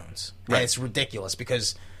throw stones. Right. And it's ridiculous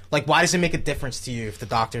because, like, why does it make a difference to you if the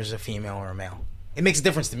doctor's a female or a male? It makes a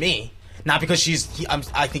difference to me, not because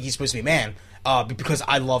I think he's supposed to be a man, but because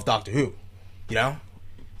I love Doctor Who. You know,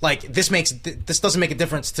 like this doesn't make a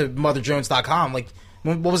difference to MotherJones.com. Like,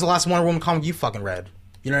 what was the last Wonder Woman comic you fucking read?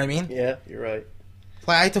 You know what I mean? Yeah, you're right.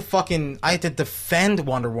 Like I had to defend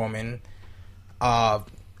Wonder Woman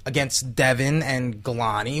against Devin and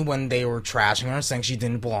Galani when they were trashing her, saying she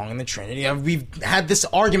didn't belong in the Trinity. We've had this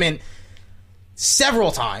argument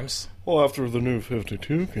several times. Well, after the new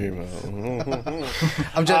 52 came out.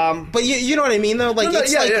 I'm just, but you know what I mean, though. Like,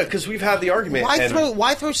 yeah, because we've had the argument.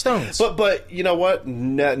 Why throw stones? But you know what?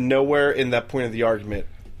 Nowhere in that point of the argument,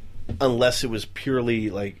 unless it was purely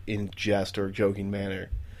like in jest or joking manner,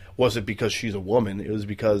 was it because she's a woman. It was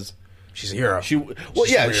because she's a hero. She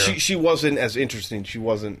wasn't as interesting. She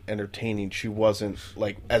wasn't entertaining. She wasn't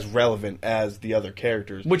like as relevant as the other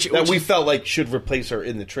characters we felt like should replace her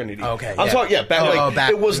in the Trinity. Okay, I'm talking. Yeah,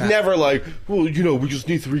 it was never like, well, you know, we just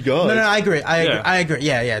need 3 guys. No, I agree. I agree.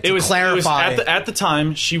 Yeah. It was at the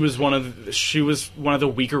time she was one of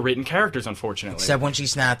the weaker written characters, unfortunately. Except when she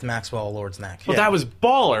snapped Maxwell Lord's neck. Well, that was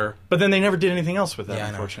baller. But then they never did anything else with that.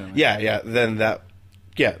 Unfortunately. Yeah. Then that.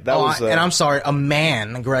 Yeah, that was... and I'm sorry, a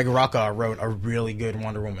man, Greg Rucka, wrote a really good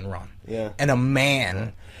Wonder Woman run. Yeah. And a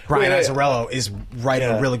man, Brian Azzarello, is writing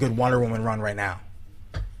a really good Wonder Woman run right now.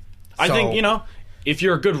 I think, you know, if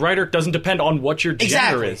you're a good writer, it doesn't depend on what your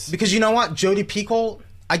gender is. Because you know what? Jodi Picoult,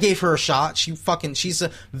 I gave her a shot. She's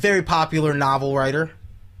a very popular novel writer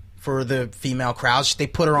for the female crowd. They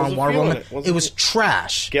put her on Wonder Woman. It was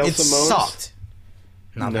trash. It sucked.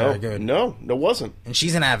 Not very good. No, it wasn't. And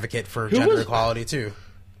she's an advocate for gender equality too.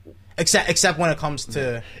 Except when it comes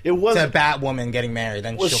to Batwoman getting married,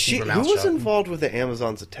 then she'll keep her mouth shut. Who was involved with the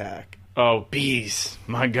Amazon's attack? Oh, bees!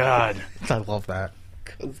 My God, I love that.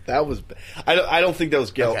 That was. I don't think that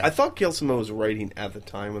was Gail. Okay. I thought Gail Simone was writing at the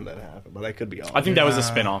time when that happened, but I could be off. I think that was a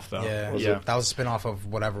spinoff, though. Yeah, that was a spinoff of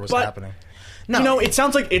whatever was happening. No, you know, it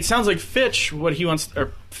sounds like Fitch. What he wants,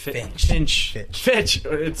 or Finch. Fitch.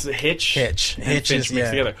 It's a Hitch. Hitch Finch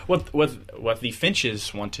mixed together. What the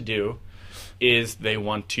Finches want to do is they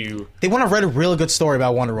want to write a really good story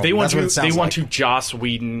about Wonder Woman. They want to Joss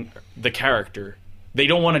Whedon the character. They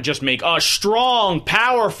don't want to just make a strong,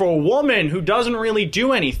 powerful woman who doesn't really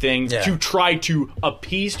do anything to try to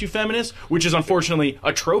appease to feminists, which is unfortunately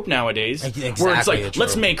a trope nowadays. Exactly, where it's like,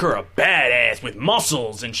 let's make her a badass with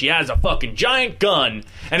muscles and she has a fucking giant gun.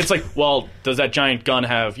 And it's like, well, does that giant gun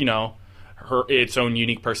have, you know, its own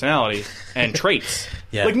unique personality and traits?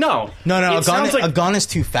 Like, no. A gun is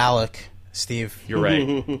too phallic. Steve, you're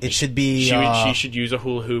right. It should be. She should use a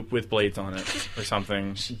hula hoop with blades on it or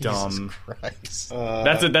something dumb. Christ.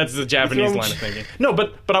 That's the Japanese line of thinking. No,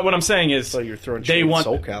 but what I'm saying is, you're throwing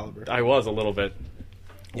Soul Calibur. I was a little bit.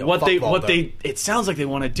 It sounds like they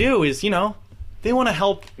want to do is, you know, they want to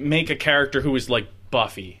help make a character who is like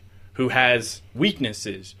Buffy, who has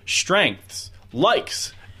weaknesses, strengths,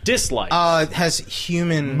 likes, dislikes, has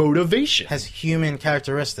human motivation, has human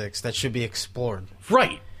characteristics that should be explored.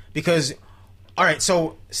 Right. Because, all right,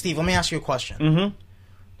 so Steve, let me ask you a question. Mm-hmm.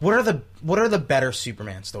 What are the better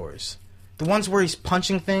Superman stories? The ones where he's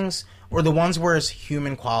punching things, or the ones where his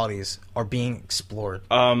human qualities are being explored?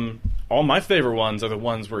 All my favorite ones are the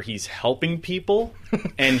ones where he's helping people,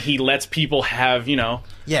 and he lets people have, you know,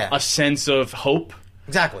 a sense of hope.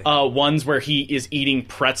 Exactly. Ones where he is eating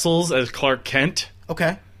pretzels as Clark Kent.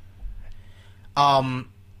 Okay.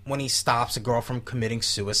 When he stops a girl from committing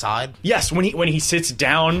suicide. Yes, when he sits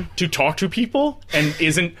down to talk to people and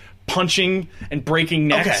isn't punching and breaking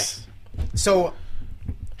necks. Okay. So,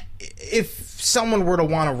 if someone were to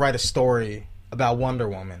want to write a story about Wonder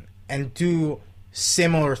Woman and do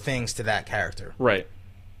similar things to that character, right,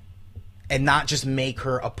 and not just make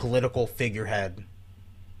her a political figurehead,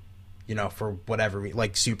 you know, for whatever,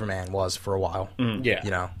 like Superman was for a while. Yeah. You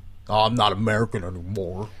know, I'm not American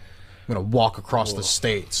anymore. I'm gonna walk across the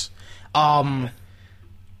states. You know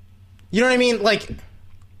what I mean? Like,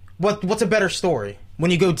 what's a better story?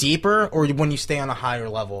 When you go deeper, or when you stay on a higher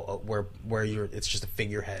level where it's just a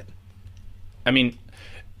figurehead? I mean,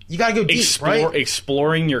 you gotta go deep, right?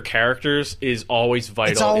 Exploring your characters is always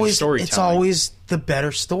vital in storytelling. It's always the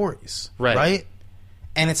better stories, right?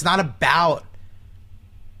 And it's not about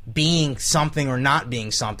being something or not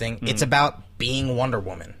being something. Mm-hmm. It's about being Wonder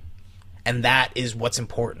Woman, and that is what's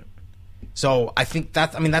important. So I think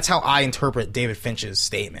that's how I interpret David Finch's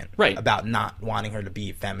statement about not wanting her to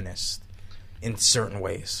be feminist in certain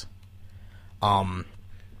ways.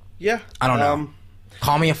 Yeah, I don't know.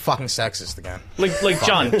 Call me a fucking sexist again. Like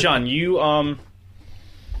John, you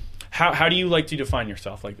How do you like to define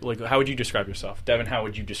yourself? Like how would you describe yourself, Devin? How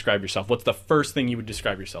would you describe yourself? What's the first thing you would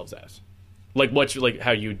describe yourselves as? Like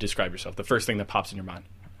how you would describe yourself? The first thing that pops in your mind.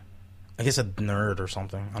 I guess a nerd or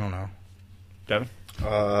something. I don't know. Devin?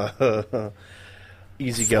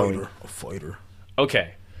 Easygoing. A fighter.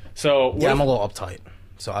 Okay, so Yeah, I'm a little uptight.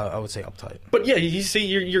 So I would say uptight. but yeah, you see,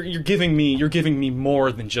 you're giving me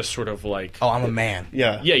more than just sort of like. Oh, I'm a man.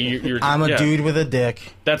 Yeah. Yeah, you're. I'm a yeah. dude with a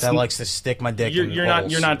dick That's that likes to stick my dick in You're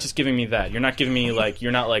holes. not just giving me that. You're not giving me like.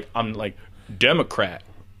 You're not like I'm like Democrat.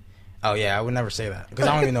 Oh yeah, I would never say that because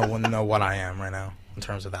I don't even know what I am right now in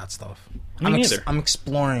terms of that stuff. Me neither. I'm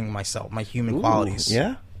exploring myself, my human qualities.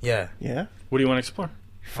 Yeah? Yeah. Yeah? What do you want to explore?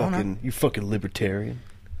 You fucking libertarian.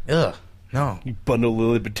 Ugh. No. You bundle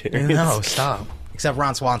of libertarians. No. Stop. Except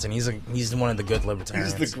Ron Swanson. He's one of the good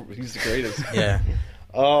libertarians. He's the greatest. Yeah.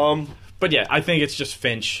 But yeah, I think it's just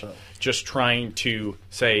Finch just trying to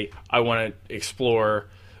say, I want to explore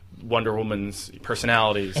Wonder Woman's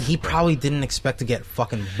personalities. And he probably didn't expect to get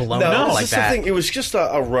fucking blown No, up it's like just that. the thing. It was just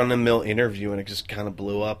a run-of-the-mill interview, and it just kind of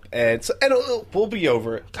blew up. And we'll be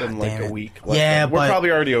over it in like damn a it. week. Yeah, we're but-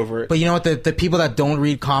 probably already over it. But you know what? The people that don't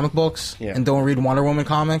read comic books Yeah. and don't read Wonder Woman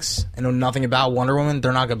comics and know nothing about Wonder Woman,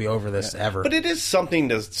 they're not going to be over this ever. But it is something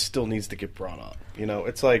that still needs to get brought up. You know,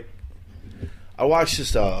 it's like I watched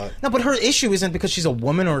this. No, but her issue isn't because she's a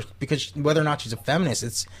woman or because whether or not she's a feminist.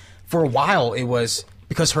 It's for a while it was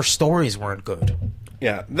because her stories weren't good.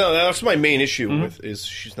 Yeah, no, that's my main issue with is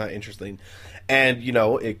she's not interesting, and you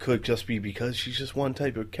know it could just be because she's just one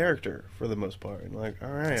type of character for the most part. And like, all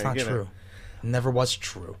right, It's I not get true. It. Never was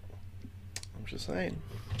true. I'm just saying.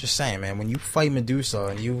 Just saying, man. When you fight Medusa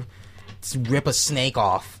and you rip a snake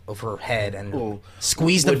off of her head and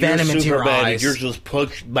squeeze the When you're venom into your Superman and eyes. You're just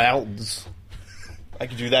push mountains. I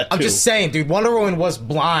could do that too. I'm just saying, dude. Wonder Woman was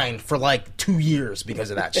blind for like 2 years because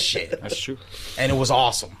of that shit, That's true. and it was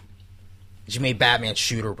awesome. She made Batman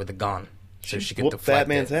shoot her with a gun so she could whooped deflect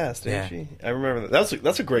Batman's it. ass, didn't Yeah. she? I remember that.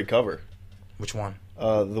 That's a great cover. Which one?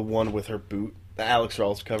 The one with her boot, the Alex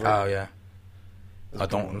Ross cover. Oh yeah.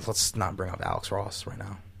 Let's not bring up Alex Ross right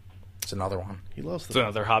now. It's another one. He loves It's the.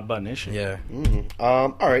 another hot button issue. Yeah.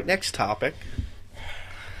 All right, next topic.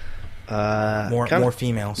 More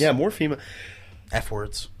females. Yeah, more female. F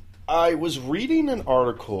words. I was reading an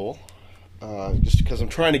article just because I'm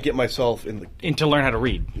trying to get myself in the And to learn how to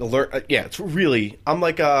read. alert. Yeah, it's really. I'm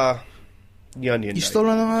like the onion. You still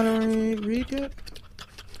don't know how to read yet?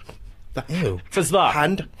 Ew. It's a star.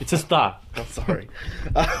 Hand? It's a star. I'm sorry.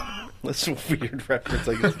 That's a weird reference.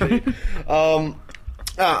 I guess.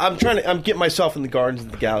 I'm getting myself in the Guardians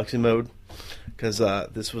of the Galaxy mode because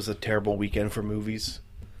this was a terrible weekend for movies,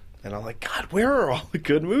 and I'm like, God, where are all the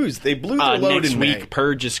good movies? They blew their load Next in week, May.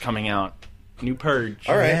 Purge is coming out. New Purge.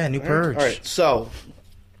 All right, Yeah, new all right, Purge. All right, so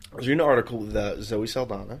I was reading an article with Zoe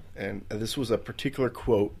Saldana, and this was a particular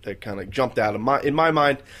quote that kind of jumped out of in my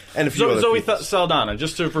mind, and a few other Zoe people's. Saldana,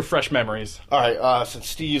 just to refresh memories. All right, since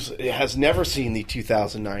Steve has never seen the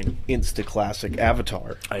 2009 Insta classic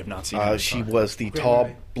Avatar, I have not seen Avatar. she was the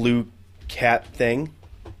tall blue cat thing.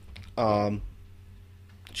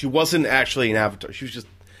 She wasn't actually an Avatar. She was just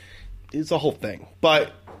it's a whole thing,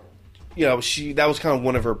 but you know that was kind of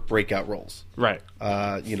one of her breakout roles. Right.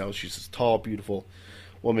 You know, she's this tall, beautiful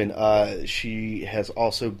woman. She has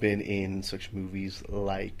also been in such movies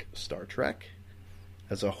like Star Trek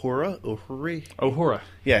as Uhura.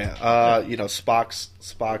 Yeah, you know,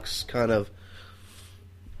 Spock's kind of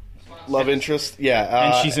love interest.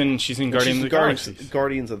 Yeah, And she's in Guardians of the Galaxy.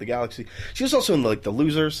 Guardians of the Galaxy. She was also in like The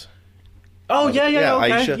Losers. Oh yeah, okay,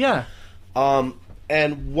 Aisha. yeah.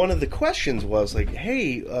 And one of the questions was like,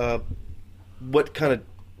 hey, what kind of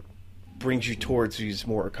brings you towards these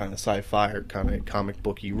more kind of sci-fi or kind of comic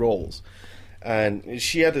booky roles? And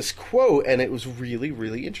she had this quote, and it was really,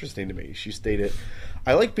 really interesting to me. She stated,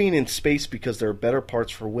 I like being in space because there are better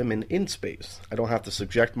parts for women in space. I don't have to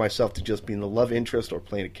subject myself to just being the love interest or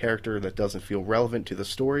playing a character that doesn't feel relevant to the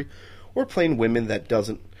story, or playing a woman that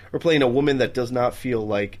does not feel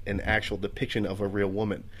like an actual depiction of a real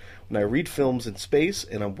woman. When I read films in space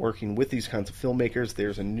and I'm working with these kinds of filmmakers,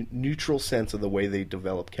 there's a neutral sense of the way they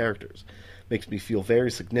develop characters. Makes me feel very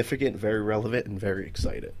significant, very relevant, and very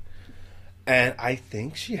excited. And I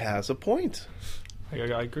think she has a point. I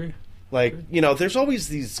agree. Like, you know, there's always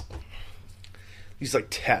these like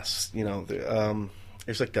tests, you know.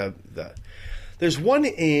 There's like there's one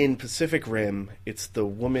in Pacific Rim. It's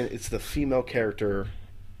the female character.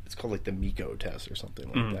 It's called like the Miko test or something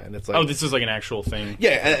like that. And it's like, this is like an actual thing. yeah,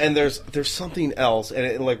 and there's something else,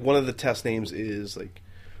 and like one of the test names is like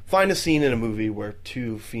find a scene in a movie where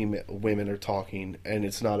two female women are talking, and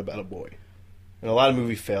it's not about a boy. And a lot of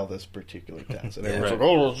movies fail this particular test. And everyone's Right. like,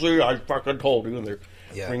 oh, see, I fucking told you. And they're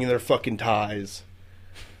Yeah. bringing their fucking ties.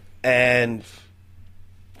 And,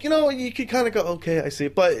 you could kind of go, okay, I see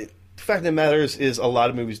it. But the fact of the matter is a lot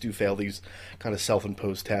of movies do fail these kind of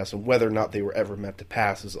self-imposed tests. And whether or not they were ever meant to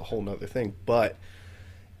pass is a whole nother thing. But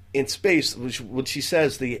in space, what she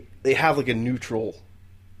says, they have like a neutral...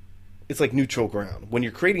 It's like neutral ground. When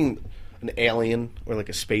you're creating an alien or like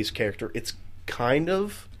a space character, it's kind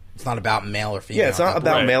of... It's not about male or female. Yeah, it's not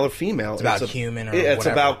about Right. male or female. It's about human or It's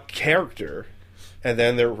whatever. about character, and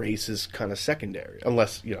then their race is kind of secondary,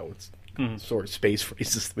 unless it's sort of space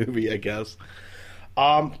races the movie, I guess.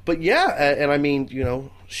 But yeah, and I mean,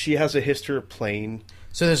 she has a history of playing.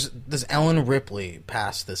 So does Ellen Ripley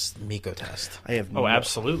pass this Miko test? I have Oh,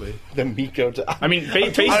 absolutely. the Miko. I mean, I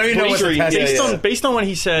don't even know what the test is. based on what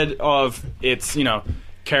he said of it's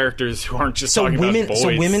characters who aren't just So talking women, about boys. so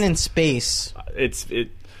women in space,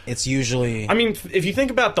 It's usually. I mean, if you think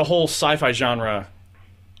about the whole sci-fi genre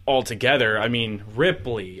altogether, I mean,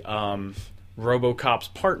 Ripley, RoboCop's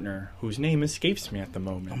partner, whose name escapes me at the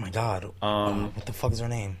moment. Oh my god! What the fuck is her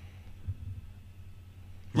name?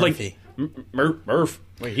 Like, Murphy. Murph.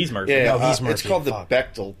 Wait, he's Murphy. Yeah, No, he's it's Murphy. called the Fuck.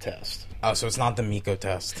 Bechtel test. Oh, so it's not the Miko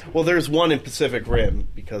test Well, there's one in Pacific Rim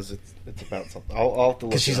because it's about something. I'll have to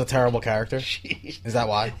look. because she's a terrible character. Is that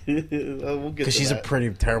why? we'll get Because she's a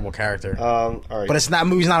pretty terrible character. all right. But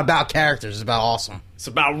movie's not about characters. It's about awesome. It's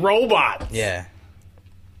about robots. Yeah.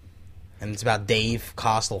 And it's about Dave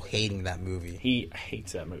Costel hating that movie. He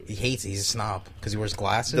hates that movie. He hates it. He's a snob because he wears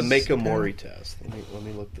glasses. the Mako Mori test. Let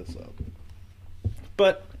me look this up.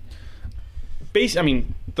 But I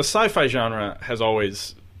mean, the sci-fi genre has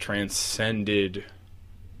always transcended.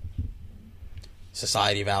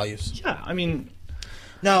 Society values. Yeah, I mean,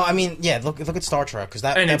 No, I mean, yeah. Look at Star Trek because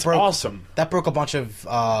that and that it's broke, awesome. That broke a bunch of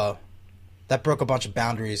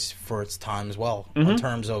boundaries for its time as well Mm-hmm. in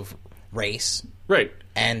terms of race Right.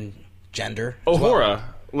 and gender. as well. Uhura,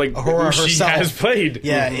 like Uhura who she herself. has played.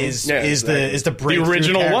 Yeah, Yeah, is exactly. the The breakthrough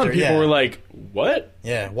original one. character, People yeah. were like, "What?"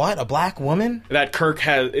 yeah, what, a black woman That Kirk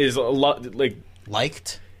is a lot like.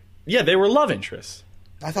 liked? Yeah, they were love interests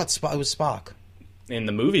I thought it was Spock. in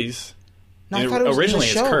the movies. No, I thought it was Originally,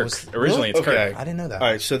 in the it's show. Kirk. It was- Originally, it's Okay. Kirk. I didn't know that.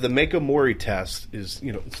 All right, so the Mako Mori test is,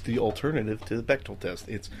 it's the alternative to the Bechtel test.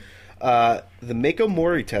 It's the Mako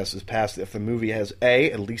Mori test is passed if the movie has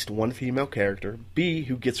A, at least one female character, B,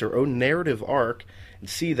 who gets her own narrative arc, and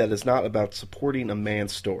C, that is not about supporting a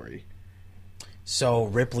man's story. So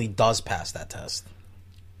Ripley does pass that test.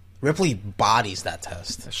 Ripley bodies that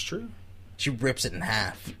test. That's true. She rips it in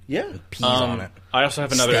half. Yeah. Pees on it. I also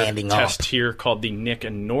have another Standing test up. here called the Nick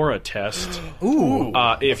and Nora test. Ooh.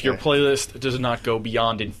 If your playlist does not go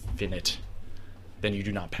beyond infinite, then you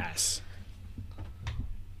do not pass.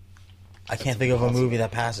 I can't think of a movie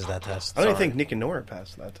that passes that test. I don't Sorry. think Nick and Nora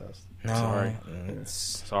passed that test. No, Sorry. It's,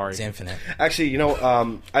 Sorry. It's infinite. Actually,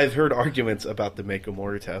 I've heard arguments about the Mako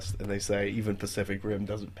Mori test, and they say even Pacific Rim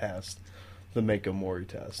doesn't pass the Mako Mori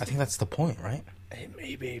test. I think that's the point, right?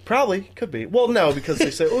 Maybe. Probably. Could be. Well, no, because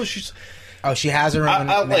they say, oh, she's... Oh, she has her own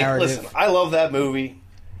narrative. Listen, I love that movie,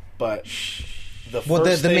 but the Well,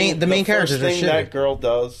 first the thing, main first characters are thing shitty. that girl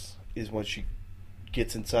does is when she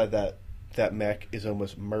gets inside that mech is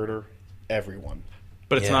almost murder everyone.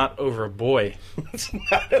 But it's Yeah. not over a boy. It's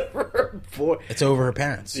not over a boy. It's over her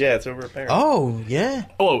parents. Yeah, it's over a parent. Oh, yeah.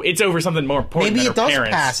 Oh, it's over something more important Maybe than it does her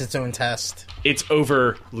parents. pass its own test. It's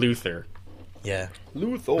over Luther. Yeah.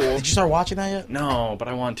 Luthor. Did you start watching that yet? No, but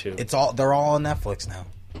I want to. They're all on Netflix now.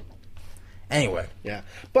 Anyway, Yeah,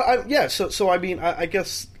 but So I mean, I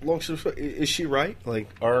guess long story short, is she right? Like,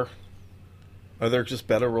 are there just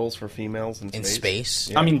better roles for females in space.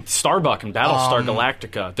 Yeah. I mean, Starbuck and Battlestar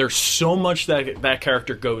Galactica. There's so much that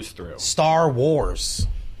character goes through. Star Wars.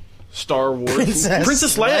 Star Wars.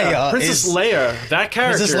 Princess Leia. Leia Princess is- Leia. That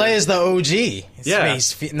character. Princess Leia is the OG. Yeah.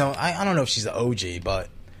 No, I don't know if she's the OG, but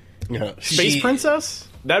Yeah. Space she- Princess?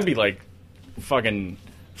 That'd be like fucking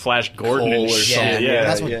Flash Gordon Cole and or shit. something. Yeah.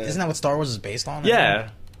 That's what. yeah. Isn't that what Star Wars is based on? Yeah.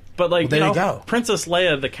 But like, Well, there you go. Princess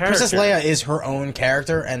Leia, the character. Princess Leia is her own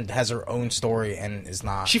character and has her own story and is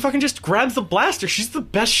not. She fucking just grabs the blaster. She's the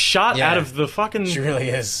best shot Yeah. out of the fucking She really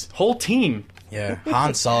is. whole team. Yeah.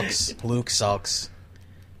 Han sucks. Luke sucks.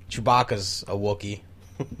 Chewbacca's a Wookiee.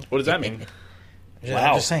 What does that mean?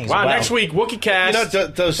 I'm just saying. he's Wow, a next week, Wookiee cast.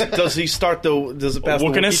 Does he start does it pass the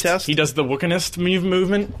Wookiee Wookinist. test? He does the Wookinist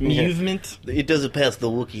movement. Yeah. Movement. It doesn't pass the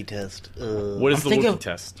Wookiee test. What is I'm the thinking Wookiee of-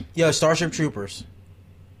 test? Yo, Starship Troopers.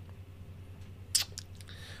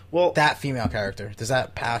 Well, That female character. Does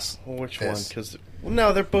that pass? which this? one? Because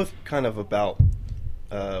no, they're both kind of about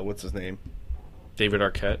what's his name? David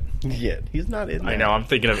Arquette. Yeah, he's not in there. I know. I'm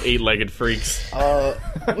thinking of 8-Legged Freaks.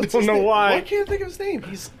 What's don't know why. I can't think of his name.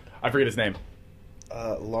 He's I forget his name.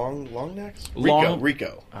 long necks.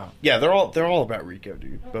 Rico. Oh. Yeah, they're all about Rico,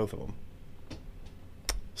 dude. Both of them.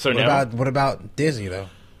 So What about Dizzy though?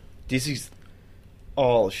 Dizzy's.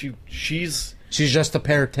 She's. She's just a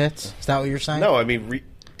pair of tits. Is that what you're saying? No, I mean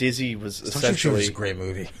Dizzy was She essentially. was a great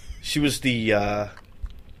movie. She was the.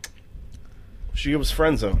 She was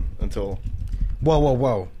friend zone until.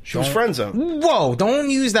 Whoa! She was friend zone. Whoa! Don't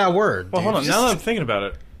use that word. Well, dude. hold on. Now that I'm thinking about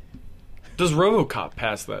it, does RoboCop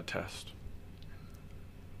pass that test?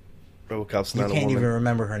 RoboCop's You not a can't woman. even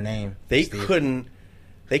remember her name. They Steve. couldn't.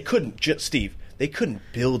 They couldn't. Steve. They couldn't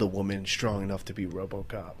build a woman strong enough to be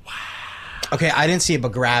RoboCop. Okay, I didn't see it,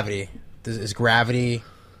 but Gravity. Is Gravity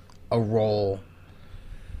a role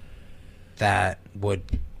that would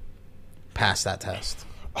pass that test?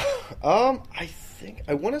 I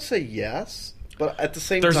want to say yes, but at the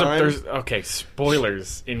same There's time, okay.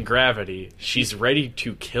 Spoilers in Gravity. She's ready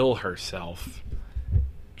to kill herself,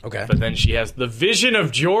 Okay. but then she has the vision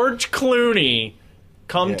of George Clooney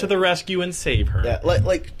come Yeah. to the rescue and save her. yeah,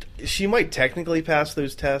 like she might technically pass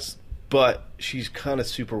those tests, but she's kind of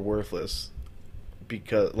super worthless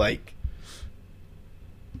because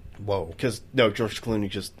Whoa. George Clooney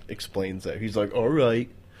just explains that he's like, all right,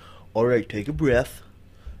 take a breath.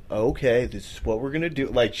 Okay, this is what we're gonna do.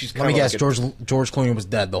 Like she's kind Let of me guess. George Clooney was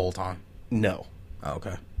dead the whole time. No, Oh,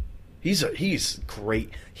 okay. he's great.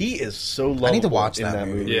 He is so lovable. I need to watch in that that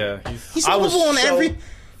movie. movie. Yeah. He's I was lovable in so- every.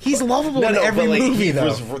 He's lovable in every but, like, movie he though.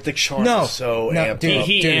 was the charm No, was so no, amped dude,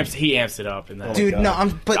 up. He amps it up in that. Dude, God.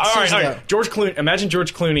 no, But all seriously, right. George Clooney. Imagine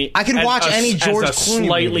George Clooney. I could as watch any George as a Clooney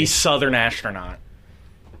slightly movie. Southern astronaut.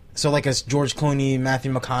 so like a George Clooney,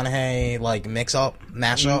 Matthew McConaughey like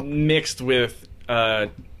mashup. Mixed with I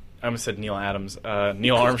almost said Neil Adams,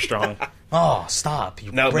 Neil Armstrong. Oh, stop!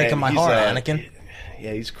 You're No, breaking man, my he's, heart, Anakin.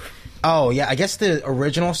 Yeah, he's. Oh yeah, I guess the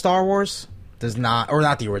original Star Wars does not, or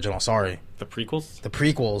not the original. Sorry, The prequels? the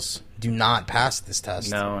prequels do not pass this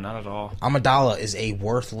test. No, not at all. Amidala is a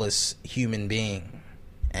worthless human being,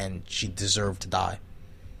 and she deserved to die.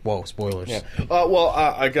 Whoa, spoilers. Yeah. Well,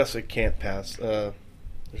 I guess it can't pass. There's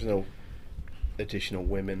no additional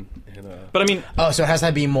women in. But I mean, Oh, so it has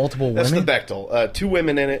to be multiple That's women. the Bechtel. 2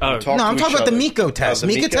 women in it. Oh. Talk No, to I'm each talking about the other. Miko test. The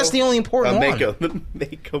Miko test's the only important one. Mako. The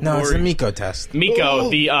Mako. No, it's the board. Miko test. Miko, Oh.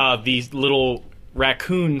 the little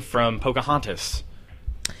raccoon from Pocahontas.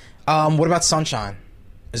 What about Sunshine?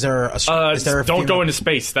 Is there a? Is there a don't female- go into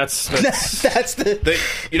space. That's That's the.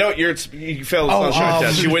 You failed the Oh, sunshine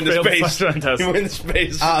test. You win the failed the space. sunshine test. You win the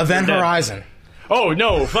space. Event dead. Horizon. oh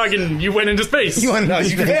no, fucking! You went into space. You No,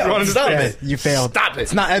 you failed. Stop it. You failed. Stop it.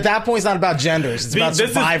 It's not at that point. It's not about genders. It's about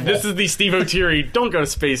survival. This is the Steve O'Teary. Don't go to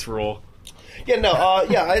space rule. Yeah, no.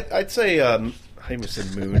 I'd say. I even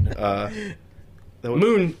said moon. That would-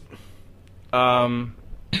 Moon.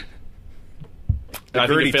 The I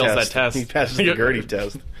think Gertie it fails test. that test. He passes the Gertie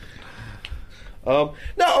test. No,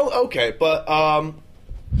 okay, but I don't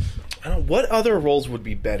know, what other roles would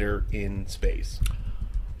be better in space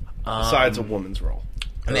besides a woman's role,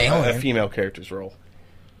 An Or alien. a female character's role?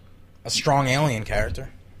 a strong alien character.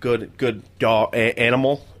 Good dog,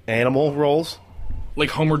 animal roles. Like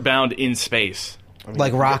Homeward Bound in space. I mean,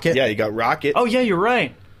 Like Rocket? Yeah, you got Rocket. Oh yeah, you're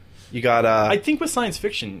right. You got I think with science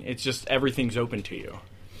fiction, it's just everything's open to you.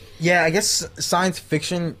 Yeah, I guess science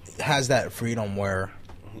fiction has that freedom where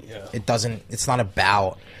yeah. it doesn't. It's not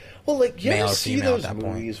about. Well, like you male ever or see female at those that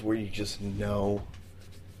point. movies where you just know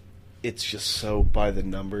it's just so by the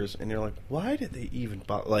numbers, and you're like, why did they even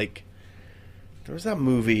like? There was that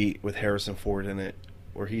movie with Harrison Ford in it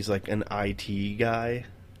where he's like an IT guy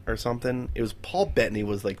or something. It was Paul Bettany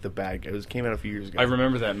was like the bad guy. It came out a few years ago. I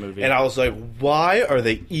remember that movie. and I was like, why are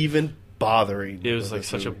they even bothering? it was with like this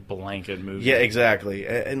such a movie? blanket movie. Yeah, exactly.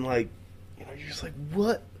 And like, you're just like,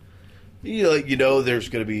 what? There's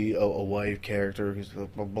going to be a white character who's blah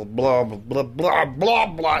blah blah blah blah blah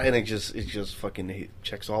blah, and it just fucking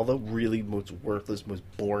checks all the really most worthless, most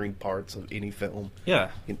boring parts of any film Yeah.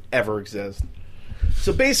 can ever exist.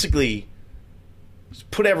 So basically,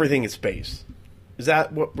 just put everything in space. Is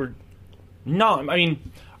that what we're? No, I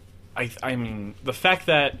mean, I mean the fact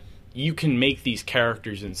that you can make these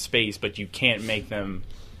characters in space, but you can't make them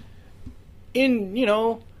in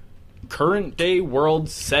current day world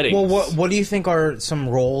settings. Well, what do you think are some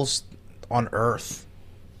roles on Earth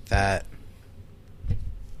that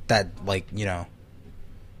like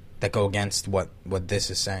that go against what this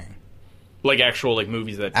is saying? like actual like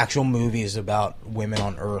movies that Actual movies about women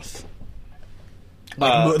on Earth,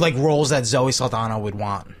 like roles that Zoe Saldana would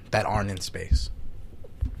want that aren't in space.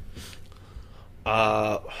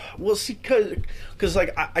 Well, see, because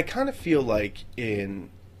like I kind of feel like in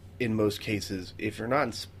most cases, if you're not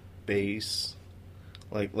in space,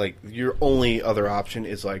 like your only other option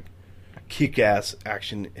is like kick-ass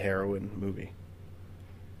action heroine movie,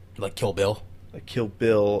 Like Kill Bill. like Kill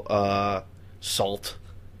Bill, Salt,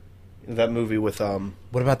 that movie with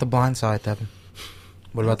What about The Blind Side, Devin?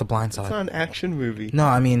 What about The Blind It's not Side? an action movie. No,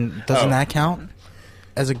 I mean, doesn't Oh. that count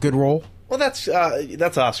as a good role? Well, that's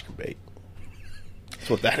Oscar bait. That's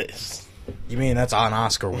what that is. You mean that's an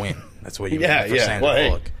Oscar win? That's what you Yeah, mean for yeah. Sandra Well, hey,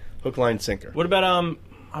 Bullock. hook, line, sinker. What about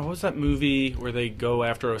what was that movie where they go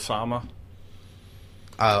after Osama?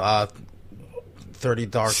 30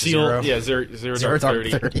 Dark Seal, Zero. yeah, zero Zero Dark Dark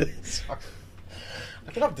 30. 30. Sorry.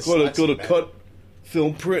 I get up this Go to cut,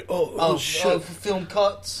 film, print. Oh, shit. film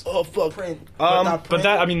cuts. Oh, fuck. Print. But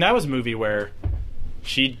that, I mean, that was a movie where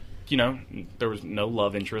she, there was no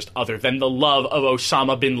love interest other than the love of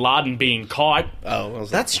Osama bin Laden being caught. Oh, I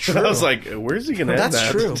was That's like, true. I was like, where's he gonna? That's end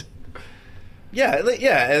that? true.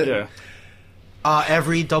 Yeah.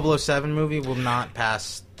 Every 007 movie will not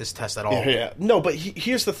pass this test at all. Yeah. No, but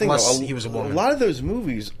here's the thing. Unless though. he was a woman. A lot of those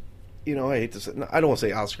movies, I hate to say, I don't want to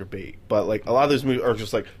say Oscar bait, but like a lot of those movies are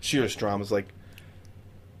just like serious dramas, like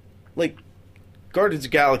Guardians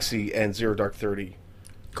of the Galaxy and Zero Dark 30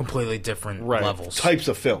 Completely different Right. levels. types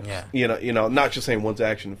of film. Yeah. Not just saying one's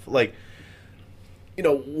action, like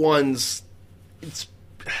one's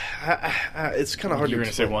it's kind of hard You're to going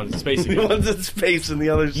to say explain. one's space again. One's in space and the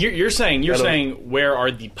others. You're saying I don't- where are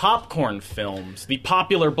the popcorn films, the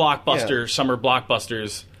popular blockbuster Yeah. summer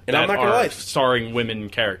blockbusters And I'm that not gonna are lie. starring women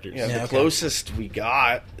characters? Yeah, Yeah, the okay. closest we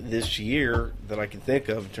got this year that I can think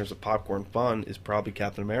of in terms of popcorn fun is probably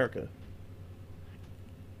Captain America.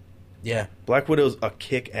 Yeah. Black Widow's a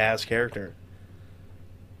kick-ass character.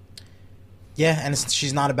 Yeah, and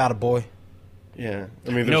she's not about a boy. Yeah, I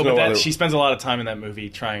mean, there's No, but other. she spends a lot of time in that movie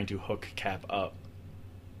trying to hook Cap up.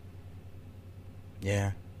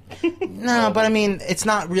 Yeah. No, but I mean, it's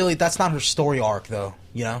not really. That's not her story arc, though.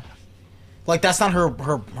 Like that's not her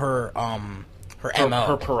mo.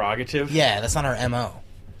 Her prerogative. Yeah, that's not her mo.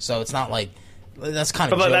 So it's not like that's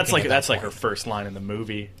kind of. But that's joking like at that her point. first line in the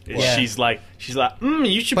movie. Is Yeah. She's like,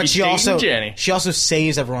 you should But be she dating also Jenny. she also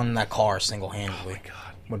saves everyone in that car single handedly. God,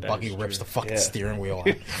 when that Bucky is rips true. the fucking Yeah. steering wheel out.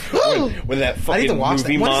 when that I need fucking to watch that.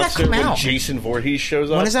 movie When does that monster, come when out? Jason Voorhees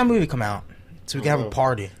shows up. When does that movie come out? So we can have a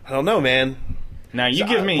party. I don't know, man. Now you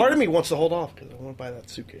give me Part of me wants to hold off because I want to buy that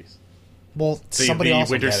suitcase. Well, the somebody else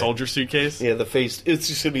will Winter get it. Soldier suitcase. Yeah, the face. It's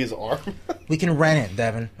just gonna be his arm. We can rent it,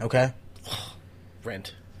 Devin. Okay.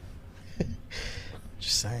 Rent.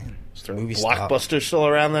 Just saying. Is there a Movie stop. blockbuster still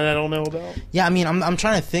around that I don't know about? Yeah, I mean, I'm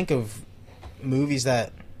trying to think of movies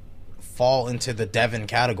that fall into the Devon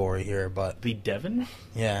category here, but The Devon?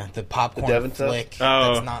 yeah, the popcorn The Devon flick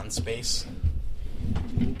Oh. that's not in space.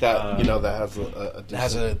 That that has a It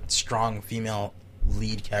has a strong female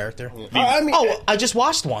lead character. I mean, Oh, I just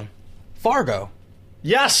watched one. Fargo.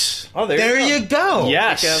 Yes. oh, There you go.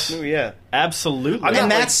 Yes. Kick-ass movie, yeah. Absolutely. I'm not And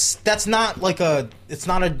like- that's not like it's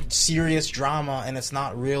not a serious drama, and it's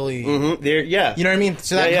not really, Mm-hmm. There, yeah. you know what I mean?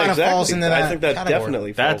 So that kind of falls into that I think that category.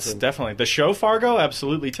 definitely. That's falls in. definitely the show Fargo.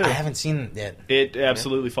 Absolutely too. I haven't seen it yet. It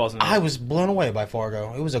absolutely falls in. I was blown away by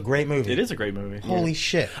Fargo. It was a great movie. It is a great movie. Holy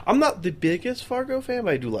shit. I'm not the biggest Fargo fan,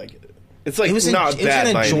 but I do like it. It's like It was not an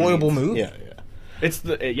bad by any enjoyable means. movie. Yeah, It's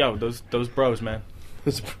those bros, man.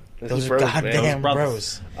 yeah. Those are bros, man. goddamn Those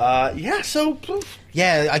bros. Yeah. So.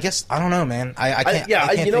 Yeah, I guess I don't know, man. I can't. yeah.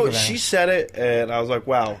 I can't you know, think of she any. said it, and I was like,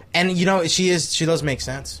 wow. And she does make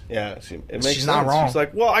sense. Yeah. It makes She's sense. not wrong. She's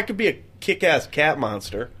like, well, I could be a kick-ass cat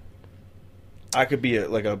monster. I could be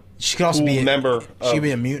a She could also cool be a member. She could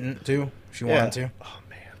be a mutant too. If she wanted to. Oh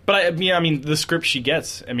man. But I mean, the script she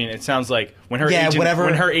gets. I mean, it sounds like when her Yeah, agent, whatever-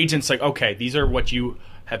 when her agent's like, okay, these are what you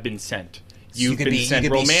have been sent. You've could been be- you sent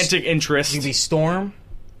could be romantic interest. You could be Storm.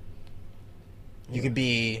 You could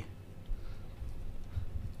be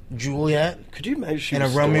Juliet Could you imagine she in a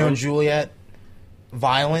was Romeo Storm? and Juliet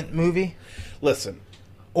violent movie, Listen,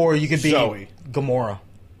 or you could be Zoe. Gamora.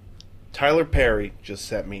 Tyler Perry just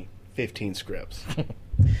sent me 15 scripts.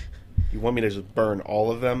 You want me to just burn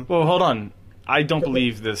all of them? Well, hold on. I don't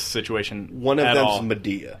believe this situation. One of at them's all.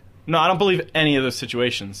 Medea. No, I don't believe any of those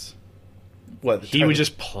situations. What? He would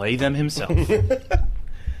just play them himself.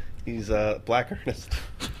 He's Black Ernest.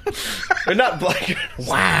 Or not Black Ernest.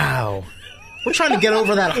 Wow, we're trying to get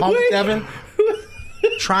over that hump, Wait. Devin.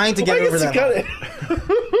 Trying to get I over guess that he hump. got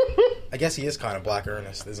it. I guess he is kind of Black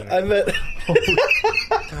Ernest, isn't he? I meant.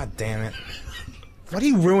 God damn it! Why do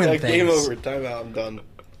you ruin things? Game over. Time out. I'm done.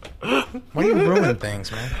 Why do you ruin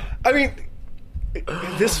things, man? I mean,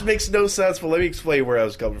 this makes no sense, but let me explain where I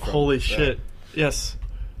was coming from. Holy shit. Yes.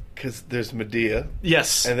 Because there's Medea.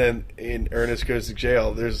 Yes. And then in Ernest Goes to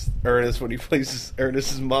Jail, there's Ernest when he plays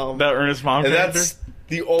Ernest's mom. That Ernest mom and character? that's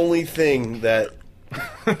the only thing that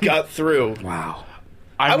got through. Wow.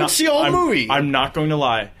 I would see all the movie. I'm not going to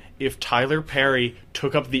lie. If Tyler Perry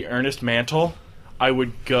took up the Ernest mantle, I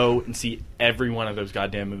would go and see every one of those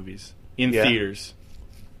goddamn movies in theaters.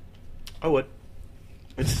 I would.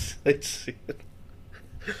 It's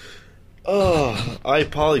oh, I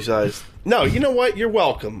apologize. No, you know what? You're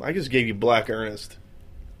welcome. I just gave you Black Ernest.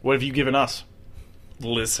 What have you given us,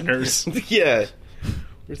 listeners? Yeah.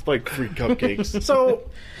 Where's my free cupcakes? So,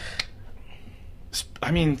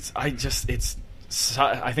 I mean, I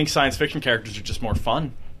think science fiction characters are just more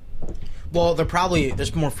fun. Well,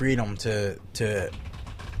 there's more freedom to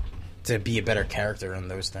be a better character in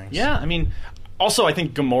those things. Yeah, I mean, also I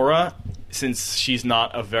think Gamora, since she's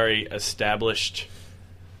not a very established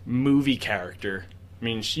movie character, I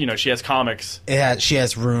mean, she has comics. She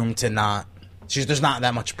has room to not. There's not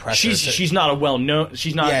that much pressure. She's not a well known.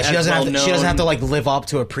 She's not. Yeah, she doesn't well have to. known. She doesn't have to like live up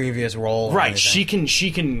to a previous role. Right. She can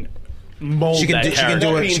mold She can that do- she can character.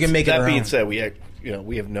 do it. She can make it That her being own. said, we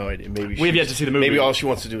have no idea. Maybe We have yet to see the movie. Maybe all she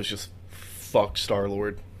wants to do is just fuck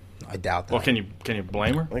Star-Lord. I doubt that. Well, can you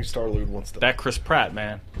blame her? I think Star-Lord wants to. That Chris Pratt,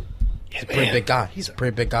 man. He's a pretty big guy. He's a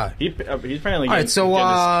pretty big guy. He's apparently. All right, so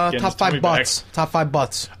getting his top 5 Tommy back. butts. Top 5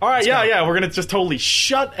 butts. All right, Let's yeah, go. yeah. We're gonna just totally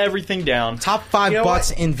shut everything down. Top 5 know butts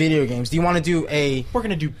what? in video games. Do you want to do a? We're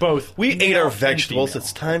gonna do both. We ate Male our and vegetables. female.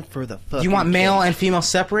 It's time for the fucking. Do you want male cake. and female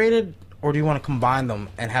separated, or do you want to combine them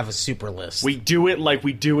and have a super list? We do it like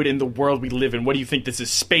we do it in the world we live in. What do you think this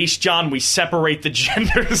is, Space John? We separate the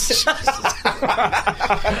genders.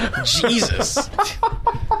 Jesus.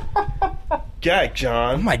 Gag,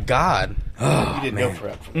 John? Oh my God. Oh, you did man. no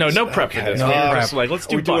prep. For no, this. no prep for Okay. this. No We're prep. just like, let's Are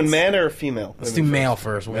do we doing butts. man or female? Let's do male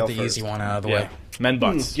first. We'll Male get the easy first. one out of the Yeah, way. men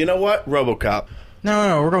butts. You know what? RoboCop.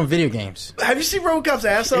 No, we're going video games. Have you seen RoboCop's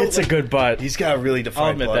ass? Though? It's a good butt. He's got a really I'll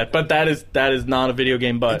defined admit butt. that, but that is not a video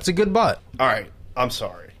game butt. It's a good butt. All right, I'm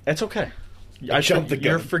sorry. It's okay. jumped the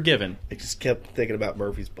You're gun. forgiven. I just kept thinking about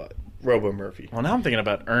Murphy's butt. Robo Murphy. Well, now I'm thinking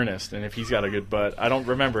about Ernest, and if he's got a good butt, I don't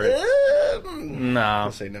remember it. No,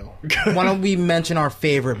 I'll say no. Why don't we mention our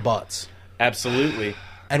favorite butts? absolutely.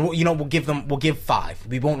 And we'll give 5.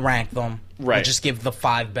 We won't rank them. Right. We'll just give the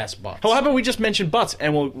 5 best butts. Oh, how about we just mention butts,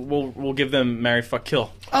 and we'll give them marry, fuck,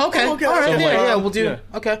 kill. Oh, okay. Okay. All right. So, Yeah, we'll do. yeah.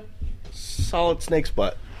 Okay. Solid Snake's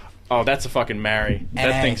butt. Oh, that's a fucking marry.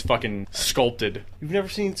 That Hey. thing's fucking sculpted. You've never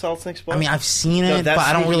seen Solid Snake's butt? I mean, I've seen No, it, that but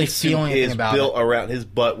I don't really suit feel anything is about built it. around his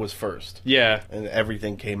butt was first, Yeah, and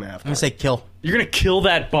everything came after. I'm gonna say kill. you're gonna kill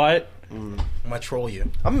that butt. I'm gonna troll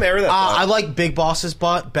you. I'm married that. butt. I like Big Boss's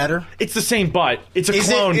butt better. It's the same butt. It's a Is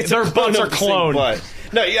it- clone. it's a Their Clone butts of are the same cloned. butt.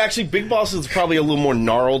 No, actually, Big Boss is probably a little more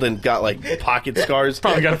gnarled and got like pocket scars.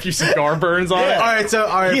 Probably got a few cigar burns on Yeah. it. All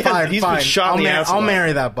right, He has- fine, he's been fine. shot in the ass a I'll lot.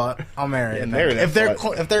 marry that butt. I'll marry it. marry that if they're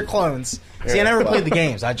butt. if they're clones. See, I that never butt. played the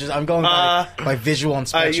games. I'm going by visual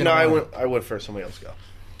inspection. I alone. went first. Somebody else go.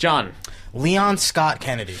 John, Leon Scott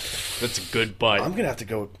Kennedy. that's a good butt. I'm gonna have to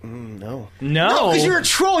go. No. No, because you're a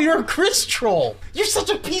troll. You're a Chris troll. You're such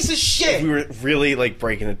a piece of shit. We were really like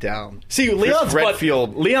breaking it down. see Leon's butt.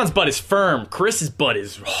 Redfield. Leon's butt is firm. Chris's butt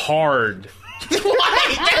is hard.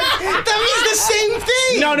 Why? That means the same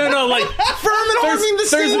thing. No. Like Firm and hard mean the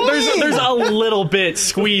same thing. there's a little bit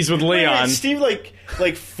squeeze with Leon. Steve like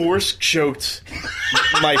force choked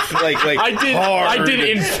my like I did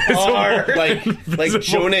invisible. hard, like Invisible.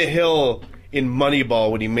 Jonah Hill in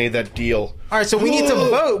Moneyball when he made that deal. All right, so we need to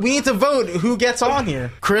vote. We need to vote who gets on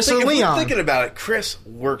here, Chris or If we're Leon. thinking about it, Chris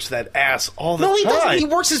works that ass all the No, he time. doesn't. He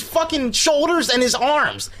works his fucking shoulders and his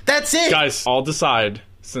arms. That's it. Guys, I'll decide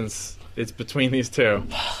since it's between these two.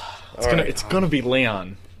 It's gonna be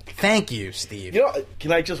Leon Thank you, Steve. You know,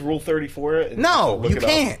 can I just rule 30 for it? and No, look you it up?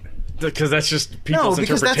 can't. because that's just No, people's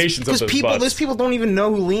because interpretations of those people. butts. Those people don't even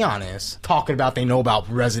know who Leon is. Talking about they know about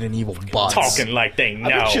Resident Evil butts. talking like they know.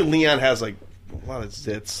 I bet you Leon has like a lot of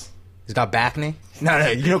zits. He's got back knee. No,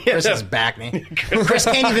 you know Chris has back knee. Chris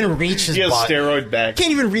can't even reach his He has butt. steroid back.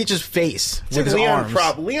 Can't even reach his face with his Leon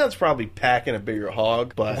arms. Leon's probably packing a bigger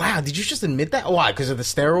hog, but Wow, did you just admit that? Why? Because of the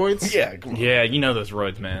steroids? yeah, come on. Yeah, you know those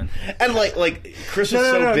roids, man. And like Chris is No,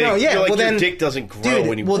 so big, yeah. you're like well, your then, dick doesn't grow dude,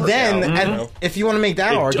 when you well work then, out, you and know? if you want to make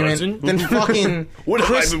that argument, doesn't. then fucking What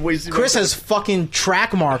have I Chris, been wasting my Chris time? has fucking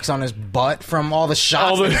track marks on his butt from all the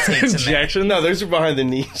shots All the that he takes in there. injections. No, those are behind the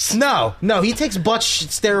knees. No, he takes butt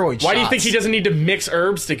steroid shots. Why do you think he doesn't need to mix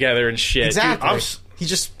herbs together and shit? Exactly. I'm he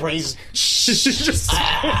just sprays. Just-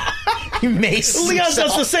 He makes. Leon does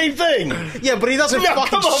himself. the same thing. Yeah, but he doesn't No, fucking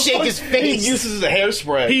come on, shake his He face. uses a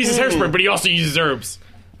hairspray. he uses hairspray, but he also uses herbs.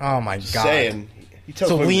 Oh my god. saying He tells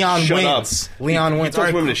So women to Leon shut wins. Up. Leon wins. He tells All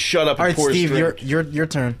right, women to shut up All and right, pour his Steve, drink. your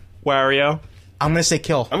turn. Wario. I'm gonna say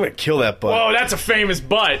kill. I'm gonna kill that butt. Whoa, that's a famous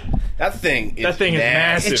butt. That thing is That thing is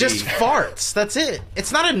massive. It just farts. That's it.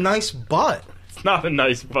 It's not a nice butt. It's not a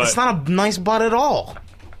nice butt. It's not a nice butt at all.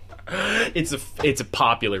 It's a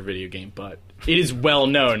popular video game butt. It is well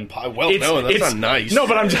known. Well known, that's not nice. No,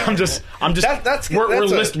 but I'm just.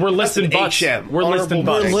 We're listing butts. We're listing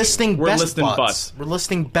butts. We're listing We're best listing butts. butts. We're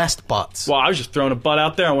listing best butts. Well, I was just throwing a butt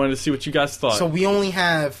out there. I wanted to see what you guys thought. So we only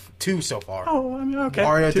have 2 so far. oh, I mean, okay.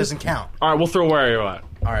 Wario Two. doesn't count. All right, we'll throw Wario out.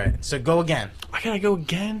 All right, so go again. I gotta go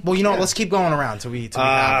again. Well, you know what? Let's keep going around till we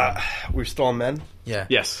have one. We're still on men. Yeah.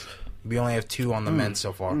 Yes, We only have 2 on the men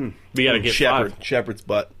so far. we gotta get Shepherd. five. Shepherd's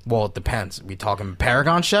butt. Well, it depends. We talking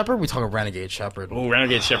Paragon Shepherd? We talking Renegade Shepherd? Oh,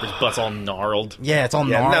 Renegade Shepherd's butt's all gnarled. Yeah, it's all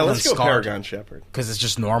Yeah, gnarled no, and let's go scarred Paragon Shepherd. because it's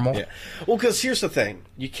just normal. Yeah. Well, because here's the thing: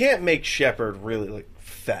 you can't make Shepherd really like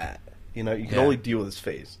fat. You know, you can Yeah. only deal with his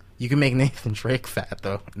face. You can make Nathan Drake fat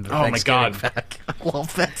though. The Oh my Thanksgiving God. fat. I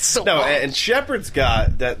love that so No, much. and Shepherd's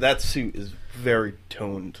got that suit is very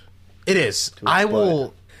toned. It is. his I butt.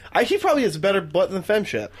 will. He probably has a better butt than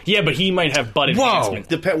FemShep. Yeah, but he might have butt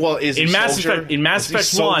enhancement. Well, is he In Mass soldier? Effect- in Mass Is he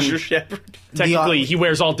Effect 1, soldier Shepherd? Technically, he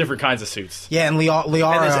wears all different kinds of suits. Yeah, and And his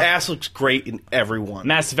Liara, ass looks great in every one.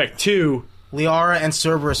 Mass Effect 2, Liara and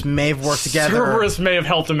Cerberus may have worked together. Cerberus may have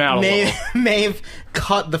helped him out a little. may have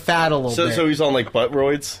cut the fat a little bit. So he's on like butt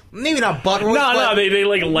roids. Maybe not butt roids, No, but they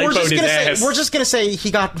like we're lipoed just his gonna ass. say we're just gonna say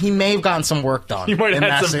he may have gotten some work done He might in,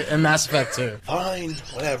 have in Mass Effect 2. Fine,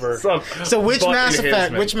 whatever. So which butt Mass Effect?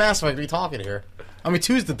 enhancement. Which Mass Effect are we talking here? I mean,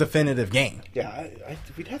 2 is the definitive game. Yeah,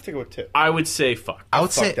 we'd have to go with 2. I would say fuck. I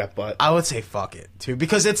would Fuck say that butt. I would say fuck it too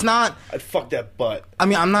because it's not. I'd fuck that butt. I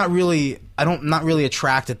mean, I'm not really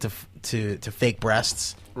attracted to fake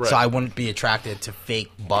breasts, Right. so I wouldn't be attracted to fake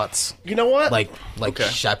butts You know what? like Okay.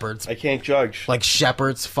 Shepard's. I can't judge. Like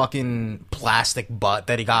Shepard's fucking plastic butt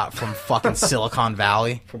that he got from fucking Silicon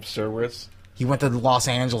Valley. From Cerberus. He went to Los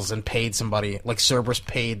Angeles and paid somebody. Like Cerberus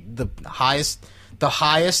paid the highest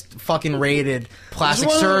fucking rated plastic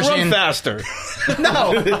Run surgeon. faster.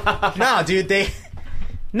 No, dude,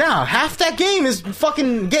 half that game is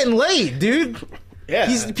fucking getting laid, dude.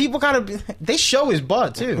 Yeah. People they show his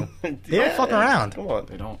butt too. They don't fuck around. Come on.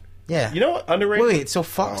 They don't. Yeah. You know what? Underrated. Wait, so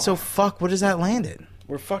fuck. What does that land in?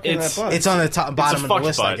 We're fucking It's- that butt. It's on the top It's bottom a of the fucked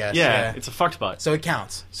list, butt. I guess. Yeah, it's a fucked butt. So it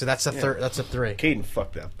counts. So that's a third. That's a 3. Caden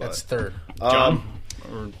fucked that butt. That's third. John,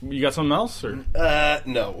 or you got something else? Or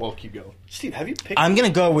No, we'll keep going. Steve, have you picked? I'm gonna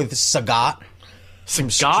go with Sagat.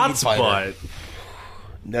 God's Street Fighter. butt.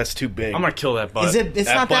 That's too big. I'm gonna kill that butt. Is it? It's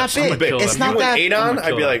not that butt's too big. big. It's If not you that. went 8 on, gonna I'd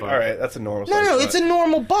kill be that like, butt. all right, that's a normal. No, size it's a butt.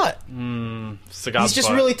 normal butt. Sagat's He's just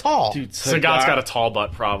butt. really tall. Dude, Sagat's got a tall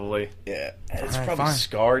butt, probably. Yeah, and it's Alright, probably fine.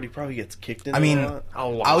 scarred. He probably gets kicked in. I mean, A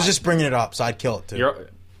lot. I was just bringing it up, so I'd kill it too.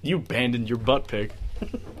 You abandoned your butt pig.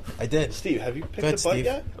 I did. Steve, have you picked Go ahead, a butt Steve.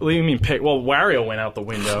 yet? What do you mean pig? Well, Wario went out the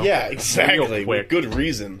window. Yeah, exactly. Real quick. With good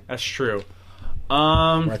reason. That's true.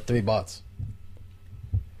 We're at 3 butts.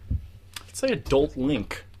 Let's say adult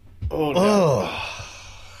Link. Oh no! Oh.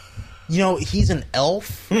 You know, he's an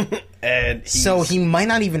elf, And he's, so he might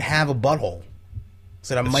not even have a butthole.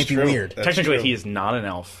 So that might be true. weird. That's Technically, true. he is not an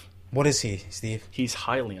elf. What is he, Steve? He's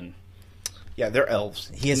Hylian. Yeah, they're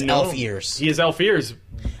elves. He has No, elf ears. He has elf ears,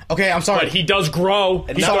 Okay, I'm sorry. but he does grow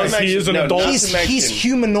And because not to he is an mention- no, adult. not he's to mention- he's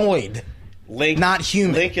humanoid. Link, Not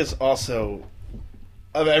human. Link is also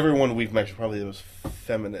of everyone we've mentioned probably the most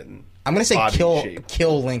feminine. I'm gonna say body kill shape.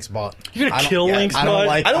 Link's butt. You're gonna I don't- kill yeah, Link's I don't butt?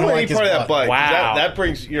 like. I don't want like any his part of that butt. 'cause Wow. That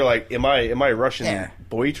brings you're like, am I a Russian Yeah.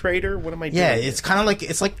 boy trader? What am I doing? Yeah, it's kind of like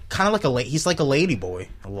he's like a lady boy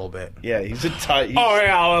a little bit. yeah. He's a tight. Oh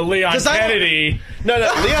yeah, Leon 'Cause I don't- Kennedy. No,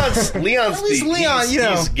 Leon's At least Leon, he's, you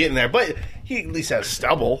know. he's getting there, but he at least has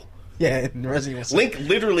stubble. Yeah, in Resident Evil. Link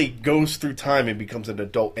literally goes through time and becomes an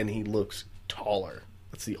adult, and he looks taller.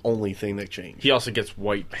 That's the only thing that changed. He also gets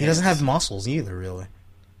white pants. He doesn't have muscles either, really.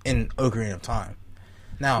 In Ocarina of Time.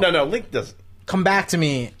 Now, No, Link doesn't. come back to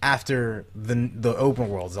me after the open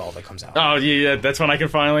world Zelda comes out. Oh yeah, that's when I can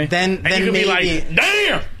finally. Then and you can maybe, be like,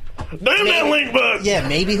 damn that Link butt. yeah,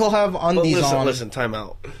 maybe he'll have But undies on. listen, time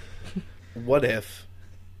out. What if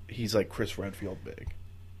he's like Chris Redfield big?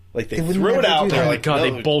 Like they would threw it never out do there, that. like God,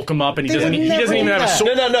 no, they bulk him up, and he They doesn't. would He doesn't never even do have a that.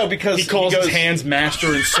 sword. No, because He calls goes, his hands master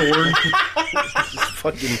and sword.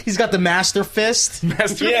 fucking He's got the master fist.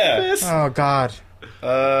 Master Yeah. fist. Oh God.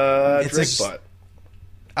 Drake It's a- butt.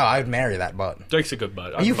 Oh, I would marry that butt. Drake's a good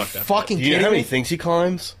butt. Are you fucking Do you know kidding how many me? things he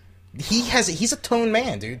climbs? He's a toned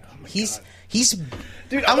man, dude. He's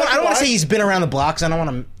Dude, I don't want to lie. say he's been around the block. 'Cause I don't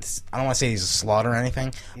want to say he's a slut or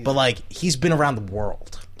anything. But like he's been around the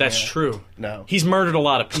world. That's true. No. He's murdered a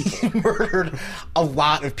lot of people. Murdered a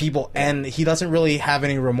lot of people, and he doesn't really have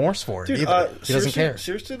any remorse for it Dude, either. He doesn't care.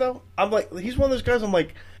 Seriously though, I'm like, he's one of those guys. I'm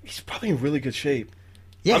like, he's probably in really good shape.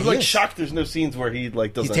 Yeah, I'm he like is. shocked. There's no scenes where he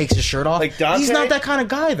like He doesn't. takes his shirt off. Like Dante? He's not that kind of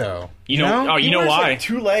guy, though. You know? Oh, He you know wears, why? Like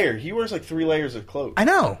 2 layers. He wears like 3 layers of clothes. I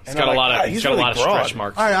know. He's got a lot of. He's got a lot of stretch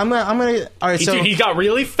marks. All right, I'm gonna. All right, so Dude, he got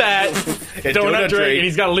really fat, Yeah, donut drink, and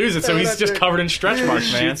he's got to lose it, so he's Donut just drink. covered in stretch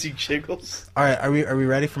marks, man. Shootsy jiggles. all right, are we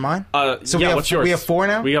ready for mine? So yeah, we have, what's yours? We have 4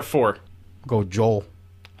 now. We have 4. Go Joel.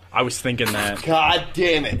 I was thinking that. God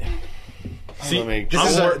damn it. See, Let me-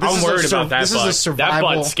 This is a- this I'm is a worried sur- about that this is a butt. That survival-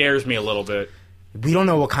 butt scares me a little bit. We don't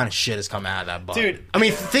know what kind of shit is coming out of that butt. Dude. I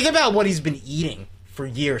mean, think about what he's been eating for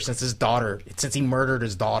years since he murdered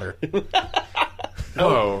his daughter.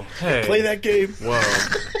 Whoa. Hey. Play that game.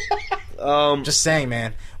 Whoa. Just saying,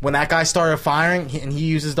 man. When that guy started firing and he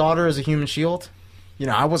used his daughter as a human shield, you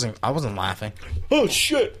know, I wasn't laughing. Oh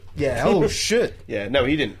shit. Yeah. Oh shit. Yeah. No,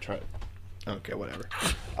 he didn't try. Okay, whatever.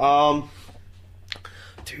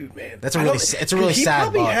 Dude, man, That's a I really don't- it's a really he sad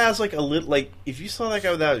probably butt. has like a little like if you saw that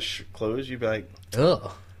guy without his clothes, you'd be like,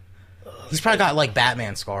 Ugh. He's probably got like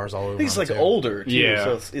Batman scars all over. he's him, like too. older, too, Yeah.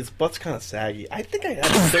 so his butt's kind of saggy. I think I have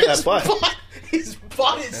to say that butt. His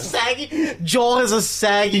butt is saggy. Joel has a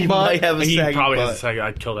saggy He butt. might have a He saggy probably butt. has a second.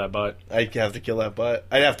 I'd kill that butt. I'd have to kill that butt.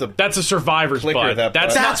 I'd have to. That's a survivor's Flicker butt. that butt.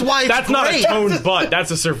 That's That's why it's That's not a great. toned butt.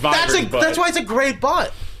 That's a survivor's butt. That's why it's a great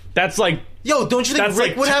butt. That's like. Yo, don't you think That's Rick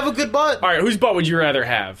like would t- have a good butt? All right, whose butt would you rather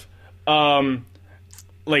have?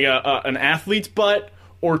 Like an athlete's butt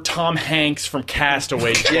or Tom Hanks from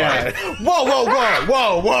Castaway? Yeah.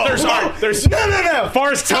 Whoa. There's No.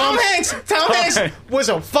 Forrest Tom Gump. Hanks was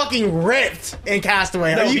a fucking ripped in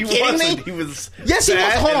Castaway. No, Are you he kidding wasn't. me? He was. Yes, he was.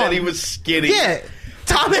 fat, Hold and on. then he was skinny. Yeah.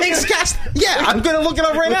 Tom Hanks cast. Yeah, I'm gonna look it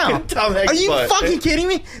up right now. Tom Hanks Are you butt. fucking kidding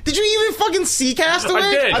me? Did you even fucking see Castaway?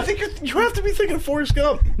 I did. I think you have to be thinking of Forrest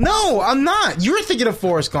Gump. No, I'm not. You're thinking of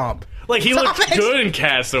Forrest Gump. Like he Tom looked Hanks- good in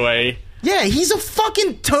Castaway. Yeah, he's a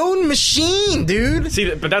fucking tone machine, dude.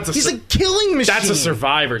 See, but that's a He's a killing machine. that's a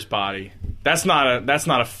survivor's body. That's not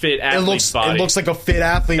a fit It athlete's body. looks like a fit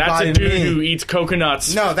athlete That's body a to dude me. who eats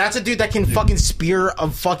coconuts. No, that's a dude that can fucking spear a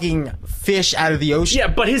fucking fish out of the ocean. Yeah,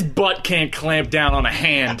 but his butt can't clamp down on a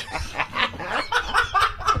hand.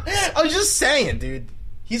 I was just saying, dude.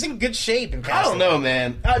 He's in good shape. In I don't know,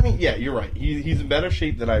 man. I mean, yeah, you're right. He's in better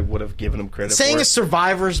shape than I would have given him credit Saying for. a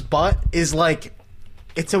survivor's butt is like,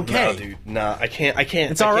 it's okay. No, dude. Nah, I can't.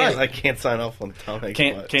 It's all right. I can't sign off on Tom Hanks'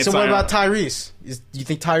 Can't butt. can't. So what sign about up. Tyrese? Do you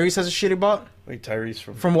think Tyrese has a shitty butt Wait, Tyrese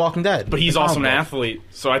from Walking Dead? But he's The also an comic book. athlete,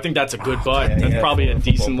 so I think that's a good butt. yeah, That's yeah, probably a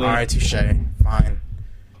football. decently. All right, touche. Fine.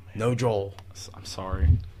 No Joel. I'm sorry.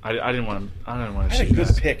 I didn't want to. I didn't want I to had a shoot good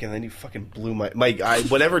that. pick, and then you fucking blew my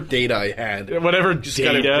whatever data I had. Whatever Just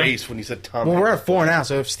got data. erased when you said Tom. Well, we're Hanks. at 4 now,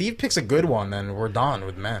 so if Steve picks a good one, then we're done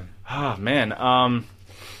with men. Ah man. God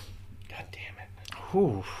damn it.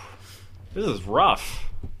 Whew. This is rough.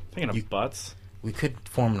 Thinking of butts. We could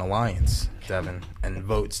form an alliance, Devin, and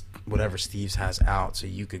vote whatever Steve's has out, so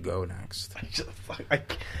you could go next.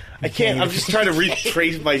 I can't. I'm just trying to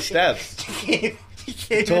retrace my steps.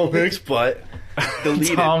 Tom Hanks' butt.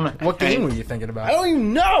 Delete Tom. it. What game were you thinking about? I don't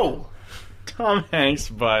even know. Tom Hanks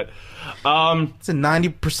butt. It's a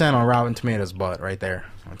 90% on Rotten Tomatoes butt right there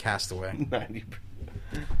on Castaway. 90.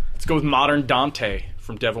 Let's go with Modern Dante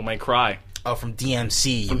from Devil May Cry. Oh, from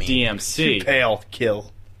DMC, you From mean. DMC. Pale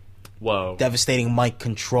kill. Whoa. Devastating Mic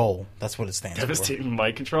Control. That's what it stands Devastating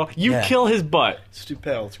mic control. You Yeah. kill his butt. It's too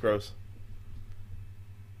pale. It's gross.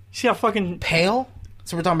 See how fucking. for. Pale?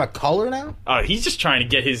 So we're talking about color now? He's just trying to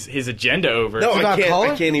get his agenda over. No, You I got can't. color?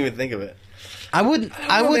 I can't even think of it. I would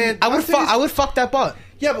know, man. I would fuck that butt.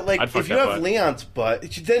 Yeah, but like I'd fuck if you that have butt. Leon's butt,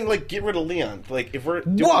 it should then like get rid of Leon. Like if we're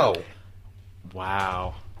doing Whoa.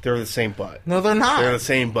 Wow. they're the same butt. No, they're not. They're the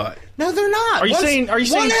same butt. No, they're not. Are you saying one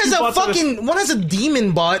two has a butts of fucking one has a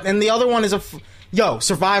demon butt and the other one is a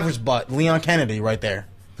Survivor's butt. Leon Kennedy right there.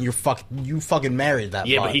 You fucking married that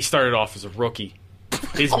Yeah, butt. but he started off as a rookie.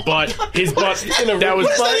 His butt. That was. What does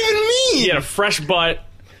that even mean? He had a fresh butt.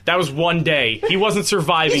 That was one day. He wasn't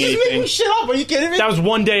surviving He's just making anything. shit up. Are you kidding me? That was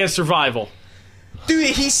one day of survival. Dude,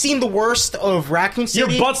 he's seen the worst of Raccoon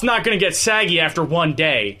City. Your butt's not going to get saggy after one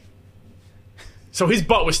day. So his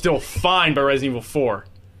butt was still fine by Resident Evil 4.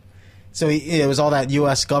 So it was all that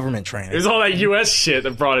U.S. government training. It was all that U.S. shit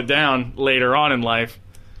that brought it down later on in life.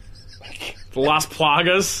 The Las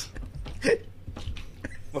Plagas.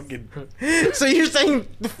 Fucking So you're saying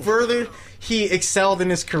the further he excelled in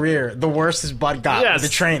his career, the worse his butt got Yes. with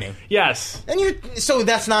the training. Yes. And so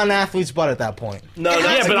that's not an athlete's butt at that point. No, It no.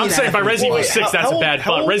 has Yeah, to but be I'm an saying by athlete's Resident Evil Wait, 6, how that's a old- bad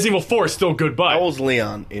how butt. old- Resident Evil 4 is still good butt. How old's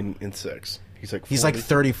Leon in 6? He's like 40. He's like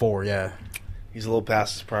 34. Yeah. He's a little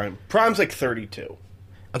past his prime. Prime's like 32.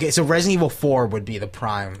 Okay, so Resident Evil 4 would be the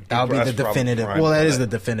prime. That would be That's the probably definitive. prime Well, that for is that.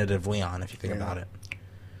 the definitive Leon if you think about it.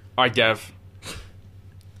 All right, Dev.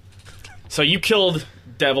 So you killed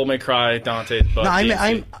Devil May Cry Dante's butt. No,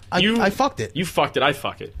 DMC. I fucked it. You fucked it. I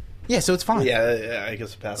fuck it. Yeah, so it's fine. Yeah, I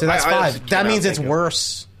guess pass. So that's I 5. That means it's worse.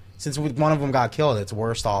 worse. Since one of them got killed, it's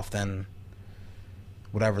worse off than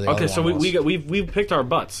whatever the other Okay, so one was. we picked our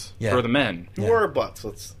butts Yeah. for the men. Who are our butts?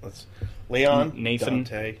 Let's Leon, Nathan.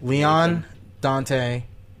 Dante. Leon, Dante,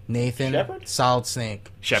 Nathan, Shepard? Solid Snake,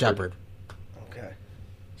 Shepard. Okay.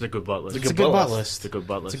 It's a good butt list. It's a good butt list. It's a good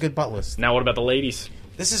butt list. It's a good butt list. Now what about the ladies?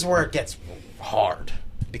 This is where it gets hard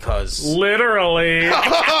because. Literally.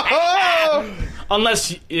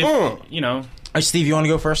 Unless if you know. All right, Steve, you want to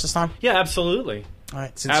go first this time? Yeah, absolutely. All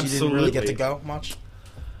right, since you didn't really get to go much.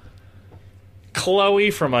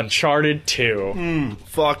 Chloe from Uncharted 2.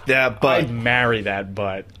 Fuck that butt. I'd marry that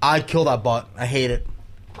butt. I'd kill that butt. I hate it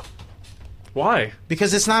Why?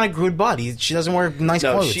 because it's not a good butt. She doesn't wear nice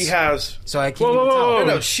No, clothes. she has. So I can't Whoa, even whoa, tell. whoa,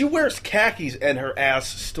 No, she wears khakis and her ass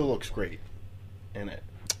still looks great in it.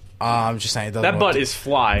 I'm just saying it doesn't. That butt really, is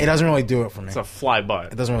fly. It doesn't really do it for me. It's a fly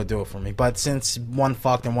butt. It doesn't really do it for me. But since one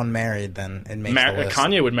fucked and one married, then it makes the list.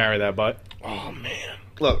 Kanye would marry that butt. Oh man.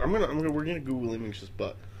 Look, we're gonna Google images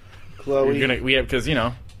butt. Chloe. Because you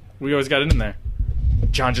know, we always got it in there.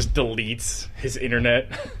 John just deletes his internet,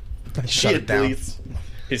 Shut it down. deletes.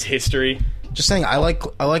 his history. Just saying, I like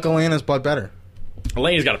Elena's butt better.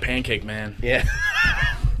 Elaine's got a pancake, man. Yeah.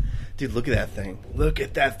 Dude, look at that thing. Look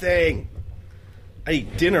at that thing. I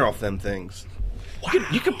eat dinner off them things.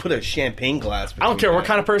 You could put a champagne glass. I don't care what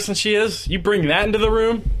kind of person she is. You bring that into the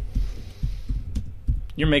room,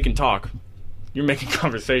 you're making talk. You're making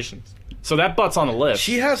conversations. So that butt's on the list.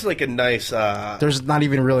 She has like a nice. There's not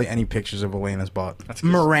even really any pictures of Elena's butt. That's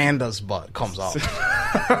Miranda's butt comes up.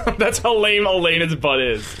 That's how lame Elena's butt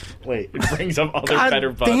is. Wait, It brings up other God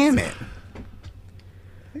better butts. damn it!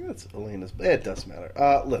 I think that's Elena's. It doesn't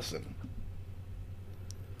matter. Listen,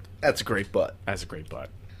 that's a great butt. That's a great butt.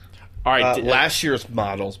 All right, Last year's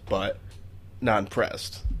model's butt. Not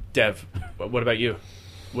impressed. Dev, what about you?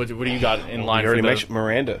 What do you got in line You already for mentioned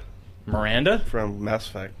Miranda Miranda? from Mass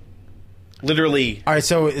Effect. Literally, All right,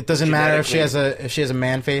 so it doesn't matter if she Genetically. has a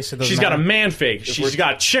man face. It doesn't She's got a matter. man fake. She's we're-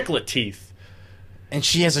 got chiclet teeth. And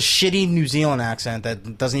she has a shitty New Zealand accent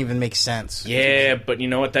that doesn't even make sense. Yeah, but you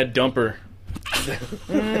know what? That dumper.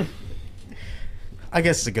 I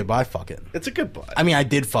guess it's a goodbye. Fuck it. it's a good butt. I mean, I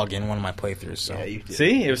did fuck in one of my playthroughs. So yeah, you did.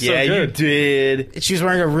 See? It was Yeah, so you good. did. she was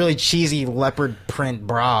wearing a really cheesy leopard print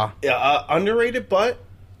bra. Yeah, underrated butt.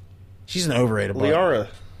 She's an overrated butt. Liara,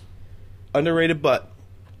 underrated butt.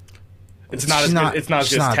 It's not She's as not- good. It's not as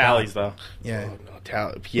she's good as not Tally's, bad. though. Yeah. No, yeah,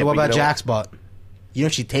 what but you about know Jack's butt? You know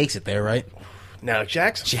she takes it there, right? No,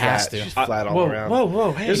 Jack's She flat. has to. She's flat all whoa, around.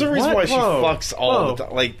 whoa, hey, There's a reason what? why she Whoa, fucks all whoa. the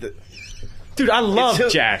time. Like, Dude, I love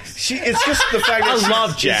it's- Jax. It's just the fact that I she's-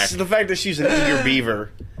 love Jack. It's the fact that she's an eager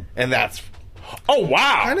beaver, and that's Oh,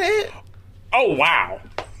 wow. kind of it. Oh, wow.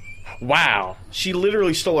 Wow. She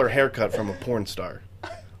literally stole her haircut from a porn star.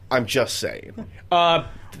 I'm just saying.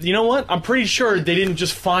 You know what? I'm pretty sure they didn't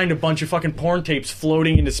just find a bunch of fucking porn tapes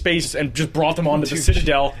floating into space and just brought them onto the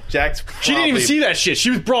Citadel. Jack's. She didn't even see that shit. She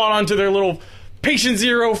was brought onto their little Patient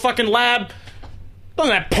Zero fucking lab.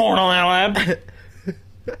 Wasn't that porn on that lab?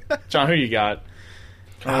 John, who you got?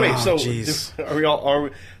 Wait, so jeez. are we all? Are we?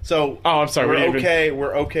 So Oh, I'm sorry. we we're didn't even- okay.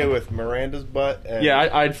 We're okay with Miranda's butt. And, Yeah,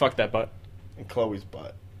 I'd fuck that butt. and Chloe's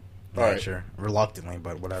butt. All right. sure. Reluctantly,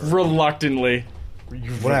 but whatever. Reluctantly.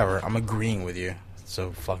 Whatever. I'm agreeing with you.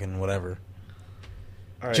 So fucking whatever.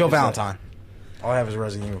 All right, Jill is that- Valentine. All I have is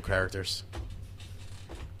Resident Evil characters.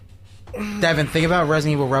 Devin, think about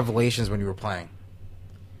Resident Evil Revelations when you were playing.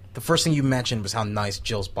 The first thing you mentioned was how nice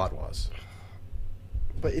Jill's butt was.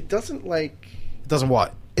 But it doesn't like. It doesn't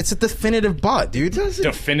what? It's a definitive butt, dude.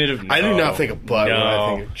 Definitive. I do no. not think of butt when I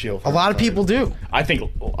No. think of Jill. A lot of people do. I think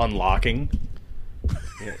unlocking.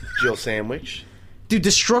 Yeah, Jill sandwich. Dude,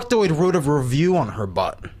 Destructoid wrote a review on her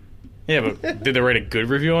butt. Yeah, but did they write a good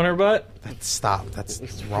review on her butt? Stop. That's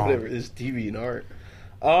Whatever. wrong. It's DeviantArt.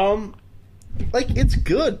 Like it's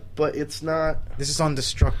good, but it's not. This is on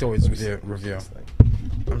Destructoid's review.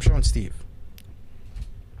 I'm showing Steve.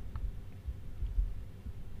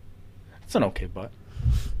 It's an okay butt.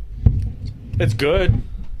 It's good.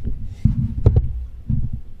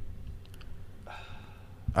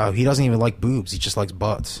 Oh, he doesn't even like boobs. He just likes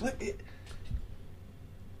butts.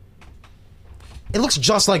 It looks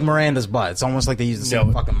just like Miranda's butt. It's almost like they use the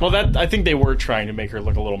same fucking. Well, that I think they were trying to make her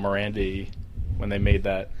look a little Miranda-y when they made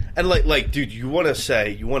that. And like, dude, you want to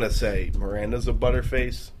say Miranda's a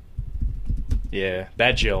butterface? Yeah,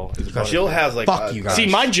 that Jill is better. Jill has like Fuck you guys. See,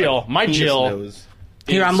 my Jill nose.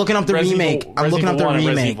 Here, I'm looking up the Resident remake. Evil- I'm looking up the Resident Evil 1 and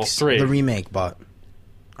Resident Evil remakes. 3. The remake butt.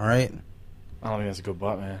 All right. I don't think that's a good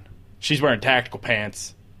butt, man. She's wearing tactical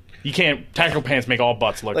pants. You can't. Tactical pants make all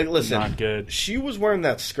butts look Like, listen, not good. She was wearing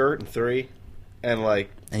that skirt in 3, and like,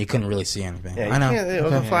 And you couldn't really see anything. yeah, I know. it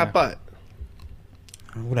was a Okay. flat butt.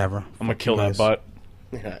 Whatever. I'm gonna kill you that guys. butt.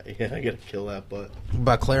 Yeah, I gotta kill that butt. What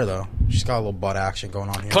about Claire though? She's got a little butt action going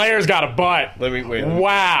on here. Claire's got a butt. Let me wait.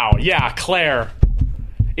 Wow. Yeah, Claire.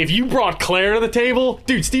 If you brought Claire to the table,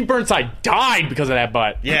 dude, Steve Burnside died because of that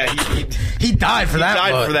butt. Yeah, he He died for that.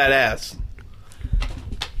 died butt. for that ass.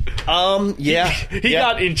 Yeah. He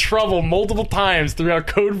got in trouble multiple times throughout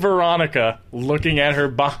Code Veronica looking at her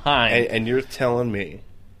behind. And you're telling me,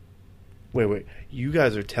 wait, you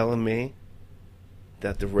guys are telling me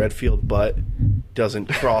that the Redfield butt doesn't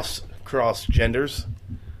cross genders?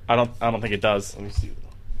 I don't think it does. Let me see.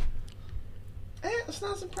 It's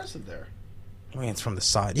not as impressive there. I mean, it's from the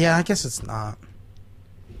side. Yeah, I guess it's not.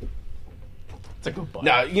 It's a good butt.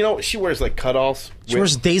 Now, you know, she wears like cutoffs. She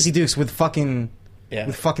wears Daisy Dukes with fucking Yeah.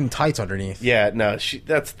 tights underneath. Yeah, no,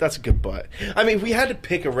 that's a good butt. I mean, if we had to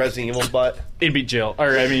pick a Resident Evil butt, It'd be Jill.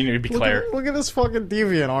 Or, I mean, it'd be Claire. Look at this fucking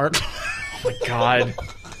deviant art. God.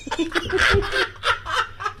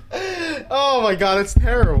 Oh my god, it's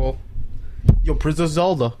terrible. Yo, Princess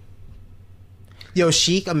Zelda. Yo,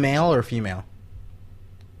 Sheik, a male or a female?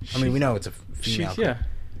 I mean, we know it's a female. Yeah.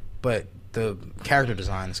 But the character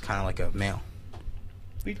design is kind of like a male.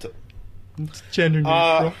 we took. Gender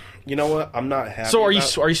neutral. You know what? I'm not happy. So are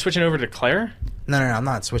about- you switching over to Claire? No, I'm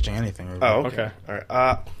not switching anything. Really. Oh, okay. Okay. All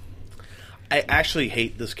right. I actually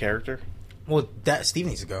hate this character. Well, Steve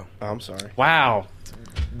needs to go. Oh, I'm sorry. Wow.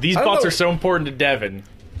 These I don't butts know. are so important to Devin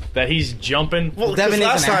that he's jumping. Well, Devin Devin, is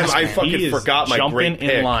last an time ass I man. fucking he is forgot my jumping great pick.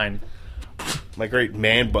 in line. My great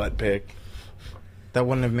man butt pick. That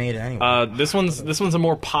wouldn't have made it anyway. This one's a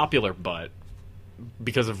more popular butt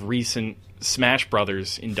because of recent Smash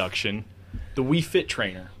Brothers induction. The Wii Fit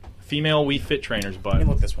trainer, female Wii Fit trainer's Let me butt.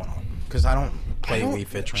 look this one up because I don't play Wii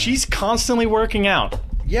Fit Trainer. She's constantly working out.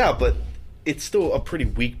 Yeah, but it's still a pretty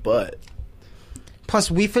weak butt. Plus,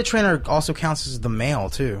 Wii Fit Trainer also counts as the male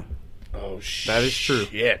too. Oh shit. That is true.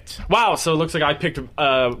 Shit. Wow, so it looks like I picked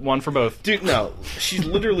one for both. Dude, no. She's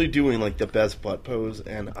literally doing like the best butt pose,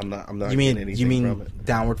 and I'm not You mean getting anything from it.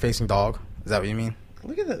 downward facing dog? Is that what you mean?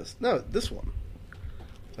 Look at this. No, this one.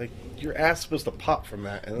 Like your ass is supposed to pop from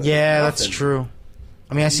that. And Yeah, that's nothing. true.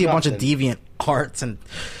 I mean, I see a bunch of Nothing. deviant arts and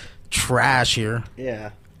trash here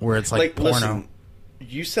Yeah. where it's like porno. Listen,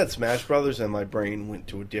 you said Smash Brothers, and my brain went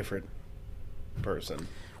to a different person.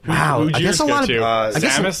 Wow, Who'd I yours guess a go lot of to? I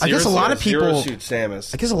guess Samus? I guess a Yours? lot of Zero people Suit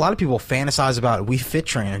Samus. I guess a lot of people fantasize about Wii Fit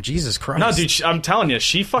Trainer. Jesus Christ! No, dude, I'm telling you,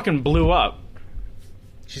 she fucking blew up.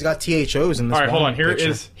 she's got THOs in this. All right, hold one on. Here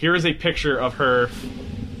picture. is a picture of her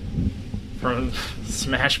from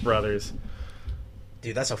Smash Brothers.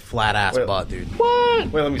 Dude, that's a flat ass Wait. butt, dude. What?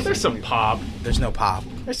 Wait, let me see. There's some pop. There's no pop.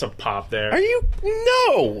 There's some pop there. Are you?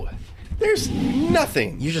 No. There's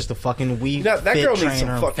nothing. You're just a fucking Wii That Fit girl needs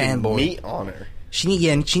Trainer some fucking fanboy. meat on her. She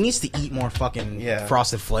needs to eat more fucking Yeah.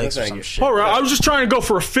 Frosted Flakes No, or thank some you. shit. All right, I was just trying to go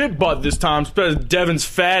for a fit butt this time. Instead of Devin's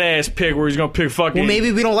fat ass pick, where he's gonna pick fucking Well,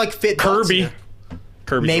 maybe we don't like fit butts Kirby. here.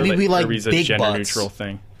 Kirby's Maybe we like Kirby's a big gender butts. neutral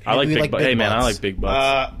thing. I Maybe like we big like butts. big Hey man, I butts. like big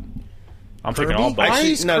butts. I'm picking all Why butts.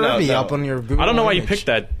 Actually, is no, Kirby no. up on your Google I don't know why you image? picked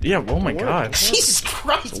that. Yeah. Oh my god. Jesus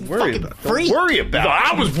Christ! Don't worry fucking about it. freak. Don't worry about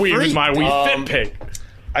it. I was weird with my Wii Um, Fit pick.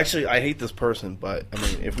 Actually, I hate this person, but I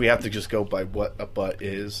mean, if we have to just go by what a butt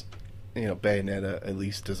is, you know, Bayonetta at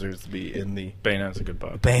least deserves to be in the. Bayonet's a good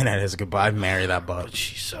butt. Bayonetta is a good butt. I'd marry that butt.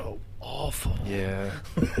 She's so awful. Yeah.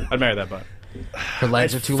 I'd marry that butt. Her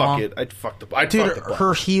legs are too fuck long. it. I'd fuck the. I'd Dude, fuck the butt.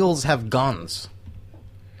 her heels have guns.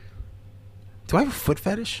 Do I have a foot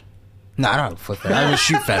fetish? No, I don't have a foot fetish. I have a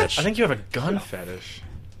shoot fetish. I think you have a gun fetish.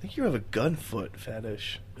 I think you have a gun foot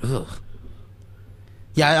fetish. Ugh.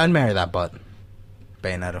 Yeah, I'd marry that butt.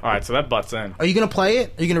 Bayonetta. All right, so that butt's in. Are you gonna play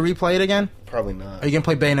it? Are you gonna replay it again? Probably not. Are you gonna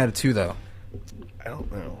play Bayonetta 2 though? I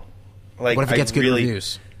don't know. Like, What if it gets good really,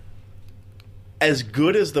 reviews? As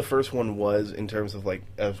good as the first one was in terms of like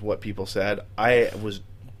of what people said, I was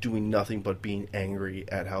doing nothing but being angry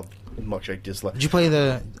at how much I disliked. Did you play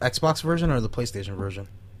the Xbox version or the PlayStation version?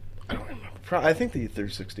 I don't remember. I think the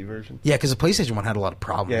 360 version. Yeah, because the PlayStation one had a lot of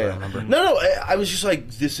problems. I Yeah, remember. No, I was just like,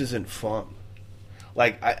 this isn't fun.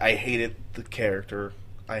 Like, I hated the character.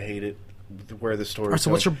 I hated where the story. All right, so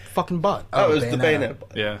what's your fucking butt? Oh, it was the Bayonetta.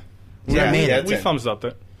 Yeah. Yeah, I made it. We thumbs up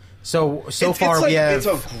it. So It's far like- we have it's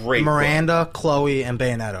a great Miranda, Chloe, and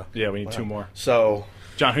Bayonetta. Yeah, we need two more. So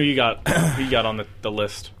John, who you got? Who you got on the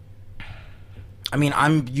list? I mean,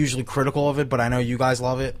 I'm usually critical of it, but I know you guys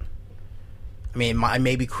love it. I mean, I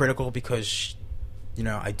may be critical because, you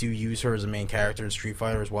know, I do use her as a main character in Street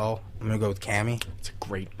Fighter as well. I'm gonna go with Cammy. It's a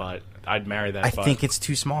great butt. I'd marry that I butt. think it's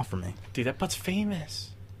too small for me. Dude, that butt's famous.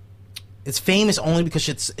 It's famous only because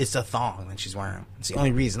it's a thong that she's wearing. It's the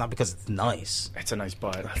only reason, not because it's nice. It's a nice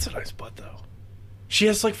butt. That's a nice butt, though. She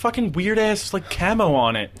has like fucking weird ass like camo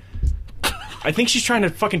on it. I think she's trying to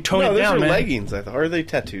fucking tone No, it those down, are man. leggings. I thought. Or are they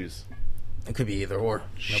tattoos? It could be either or.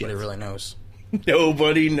 Shit. Nobody really knows.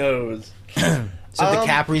 Nobody knows. So the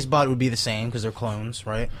Capri's butt would be the same because they're clones,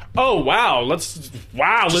 right? Oh wow, let's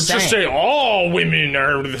just saying. say all women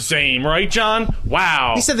are the same, right, John?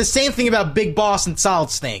 Wow. He said the same thing about Big Boss and Solid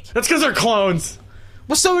Snake. That's because they're clones.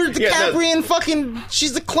 Well, so are the Yeah, Capri and fucking...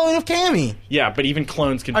 She's the clone of Cammy. Yeah, but even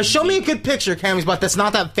clones can. Show me a good picture of Cammy's butt that's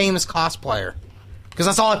not that famous cosplayer. Because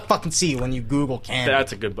that's all I fucking see when you Google Cammy.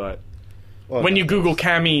 That's a good butt. Well, When you Google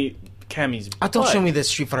Cammy's butt. Don't show me this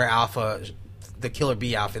Street Fighter Alpha, the Killer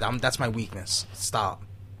B outfit. That's my weakness. Stop.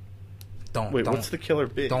 Don't. Wait, don't, what's the Killer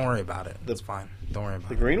B? Don't worry about it. That's fine. Don't worry about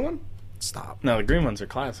The it. green one? Stop. No, the green ones are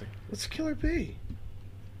classic. What's the Killer B?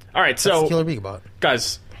 All right, That's so the Killer B butt.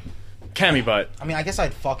 guys, Cammy butt. I mean, I guess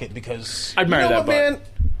I'd fuck it because... I'd marry You know that what, butt. man?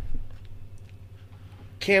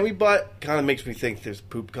 Cammy butt kind of makes me think there's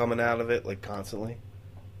poop coming out of it, like, constantly.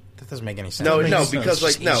 That doesn't make any sense. No, It makes no, sense. because, He's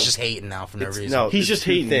just- like, no. He's just hating now for no reason. No, He's it's just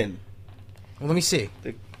too hating. thin. Well, let me see.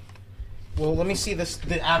 The- Well, let me see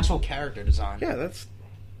the actual character design. Yeah, that's...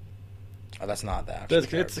 Oh, that's not the actual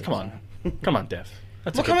That's, character come on, design. come on, Def.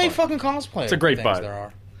 That's Look a good how many butt. fucking cosplay It's a great things butt. there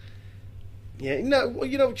are. Yeah, no, well,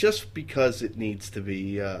 you know, just because it needs to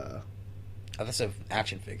be, Oh, that's an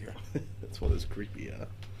action figure. that's what is creepy,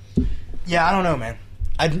 Yeah, I don't know, man.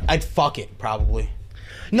 I'd fuck it probably.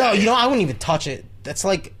 No, you know, I wouldn't even touch it. That's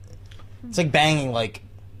like, it's like banging like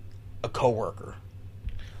a coworker.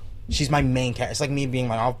 She's my main character. It's like me being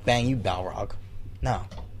like, I'll bang you, Balrog. No,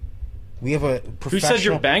 we have a Who professional. said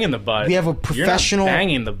you're banging the butt? We have a professional- You're not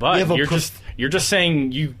banging the we butt. have a You're just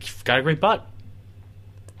saying you've got a great butt.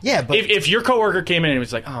 Yeah, but If your coworker came in and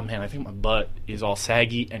was like, "Oh man, I think my butt is all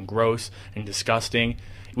saggy and gross and disgusting,"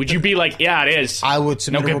 would you be like, "Yeah, it is"? I would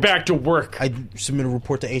Now submit. get back to work. I'd submit a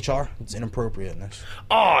report to HR. It's inappropriateness.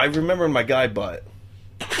 Oh, I remember my guy butt.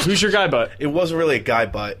 Who's your guy butt? It wasn't really a guy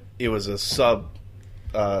butt. It was a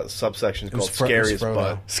subsection was called Scary's Frodo.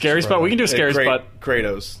 butt. Scary's butt. We can do Scary's butt.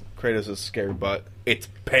 Kratos. Kratos' scary butt. It's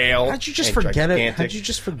pale. How'd you just and forget it? gigantic. How'd you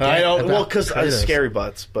just forget I don't. Well, about because Kratos? scary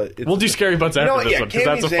butts, but it's, We'll do Scary butts You after know what? this Yeah, one because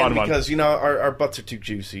that's a Cammy's fun in one. because you know our butts are too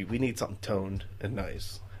juicy. We need something toned and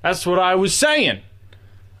nice. That's what I was saying. Okay,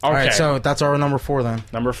 All right, so that's our number 4 then.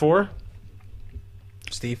 number 4.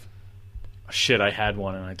 Steve. Shit, I had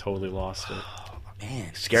one and I totally lost it.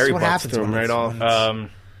 Man, Scary this is what butts happens threw 'em when right it's- off. when it's-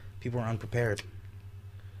 people are unprepared.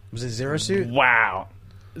 Was it Zero Suit? Wow,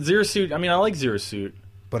 Zero Suit. I mean, I like Zero Suit.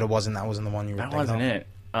 But it wasn't. That wasn't the one you were That thinking wasn't of.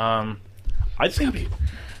 it. I think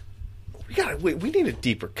We need a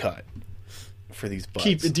deeper cut for these butts.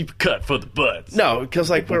 keep a deeper cut for the butts. No, because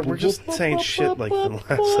like we're just saying shit like the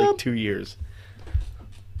last like 2 years.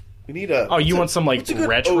 We need a. Oh, you want some, like, what's a good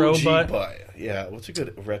retro OG butt? Yeah, what's a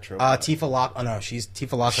good retro? butt? Tifa Lock. Oh no,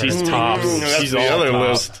 Tifa Lock. She's tops. That's She's the all other top.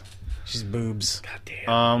 list. She's boobs. God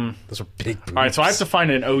damn. Those are big boobs. All right, so I have to find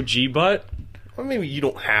an OG butt. Well, maybe you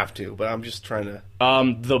don't have to, but I'm just trying to.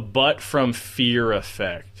 The butt from Fear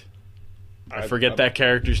Effect. I forget that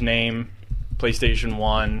character's name. PlayStation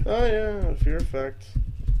 1. Oh yeah, Fear Effect.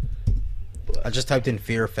 I just typed in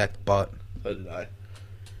Fear Effect butt. So did I.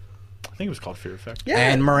 I think it was called Fear Effect. Yeah.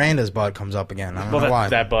 And Miranda's butt comes up again. I don't know why.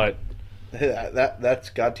 that butt. That's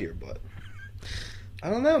God tier butt. I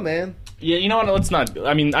don't know, man. Yeah, you know what? Let's not.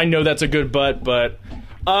 I mean, I know that's a good butt, but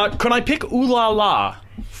can I pick Ooh La La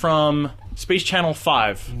from Space Channel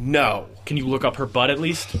 5? No. Can you look up her butt at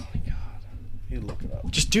least? You look it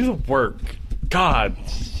up. Just do the work. God,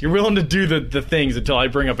 you're willing to do the things until I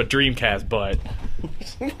bring up a Dreamcast butt.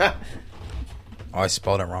 Oh, I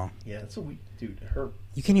spelled it wrong. Yeah, it's a weak dude. Her.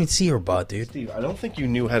 You can't even see her butt, dude. Steve, I don't think you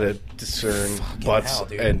knew how to discern butts hell,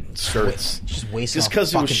 dude. and skirts. Just wasting Just our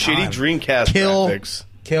because it was fucking shitty time. Dreamcast Kill. graphics.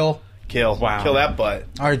 Kill. Wow. Kill that butt.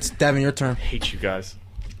 All right, it's Devin, your turn. Hate you guys.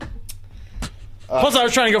 Plus, I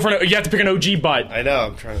was trying to go for you have to pick an OG butt. I know.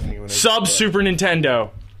 I'm trying to think of an Sub butt. Super Nintendo.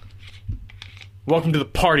 Welcome to the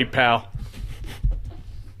party, pal.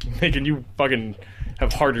 Making you fucking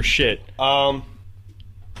have harder shit.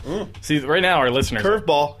 See, right now our listeners.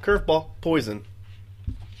 Curveball, poison.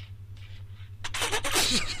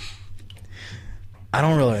 I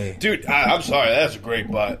don't really. Dude, I'm sorry. That's a great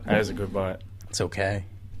butt. That is a good butt. It's okay.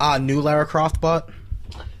 New Lara Croft butt.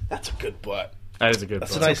 That's a good butt. That is a good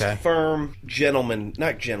That's butt. a nice, okay. firm gentleman,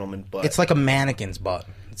 not gentleman butt. It's like a mannequin's butt.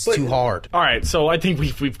 It's But- too hard. All right, so I think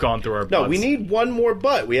we've gone through our butts. No, we need one more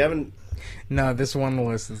butt. We haven't. No, this one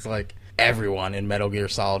list is like everyone in Metal Gear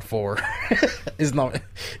Solid 4 is number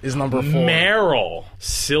 4. Meryl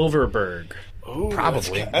Silverberg. Ooh,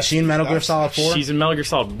 Probably. Is she in Metal Gear Solid 4? She's in Metal Gear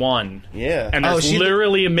Solid 1. Yeah. And Oh, there's she the-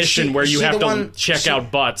 literally a mission she- where you she have the to one- check she-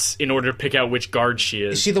 out butts in order to pick out which guard she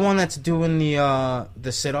is. Is she the one that's doing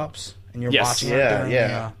the sit-ups? And you're Yes. watching her Yeah, during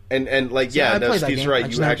yeah. the, And like, Yeah, yeah, I no, played that Steve's game. I right.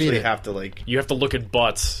 just You never beat actually it. have to, like. You have to look at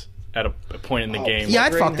butts at a point in the game. Yeah,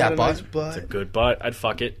 I'd Blood fuck Rain that had a butt. nice butt. It's a good butt. I'd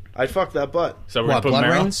fuck it. I'd fuck that butt. So we're What, gonna put Blood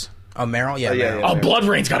Meryl. Rains? Oh, Meryl? Yeah, yeah, Meryl. yeah. Oh, Blood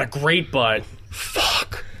Rain's got a great butt.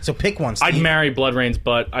 Fuck. So pick one, I'd Steve. marry Blood Rain's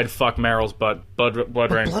butt. I'd fuck Meryl's butt. Blood Rain.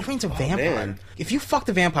 Blood Rain's a vampire. man. If you fucked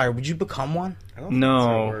a vampire, would you become one? I don't think No. that's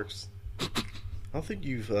how it works. I don't think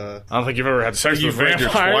you've. I don't think you've ever had sex with a You've read your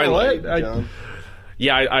vampire. Twilight, What? John.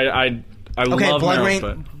 Yeah, I Okay, love Blood Meryl, Rain.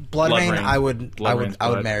 but Blood Rain. I would Rain's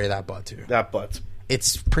butt. marry that butt too. That butt's.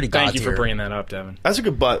 It's pretty god Thank you for tier. bringing that up, Devin. That's a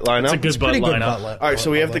good butt lineup. It's a good butt Pretty good lineup. butt. All right, so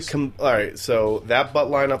we have to list. come. All right, so that butt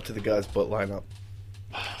lineup to the guy's butt lineup.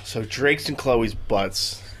 So Drake's and Chloe's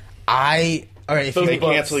butts. All right, if They you,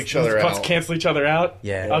 cancel each other Butts out. cancel each other out.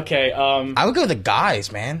 Yeah. Okay. I would go with the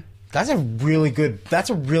guys, man. That's a really good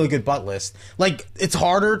butt list. Like, it's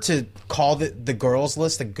harder to call the girls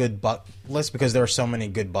list a good butt list because there are so many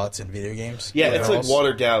good butts in video games. Yeah, for it's like girls.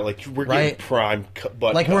 watered down. Like we're getting Right. prime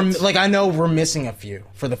butt. Like cuts. I know we're missing a few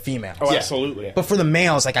for the females. Oh, absolutely. But for the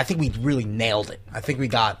males, like I think we really nailed it. I think we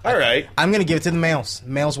got. All right. I'm gonna give it to the males.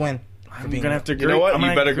 Males win. I'm gonna have to agree. You know what? I'm You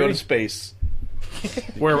gonna better go agree. to space.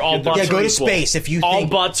 Where all butts Yeah, are go to equal. space if you all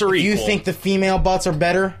think butts are if equal. you think the female butts are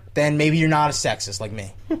better, then maybe you're not a sexist like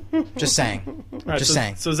me. Just saying. All right, Just so,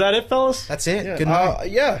 saying. So is that it, fellas? That's it. Yeah. Good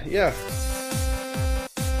night. Yeah.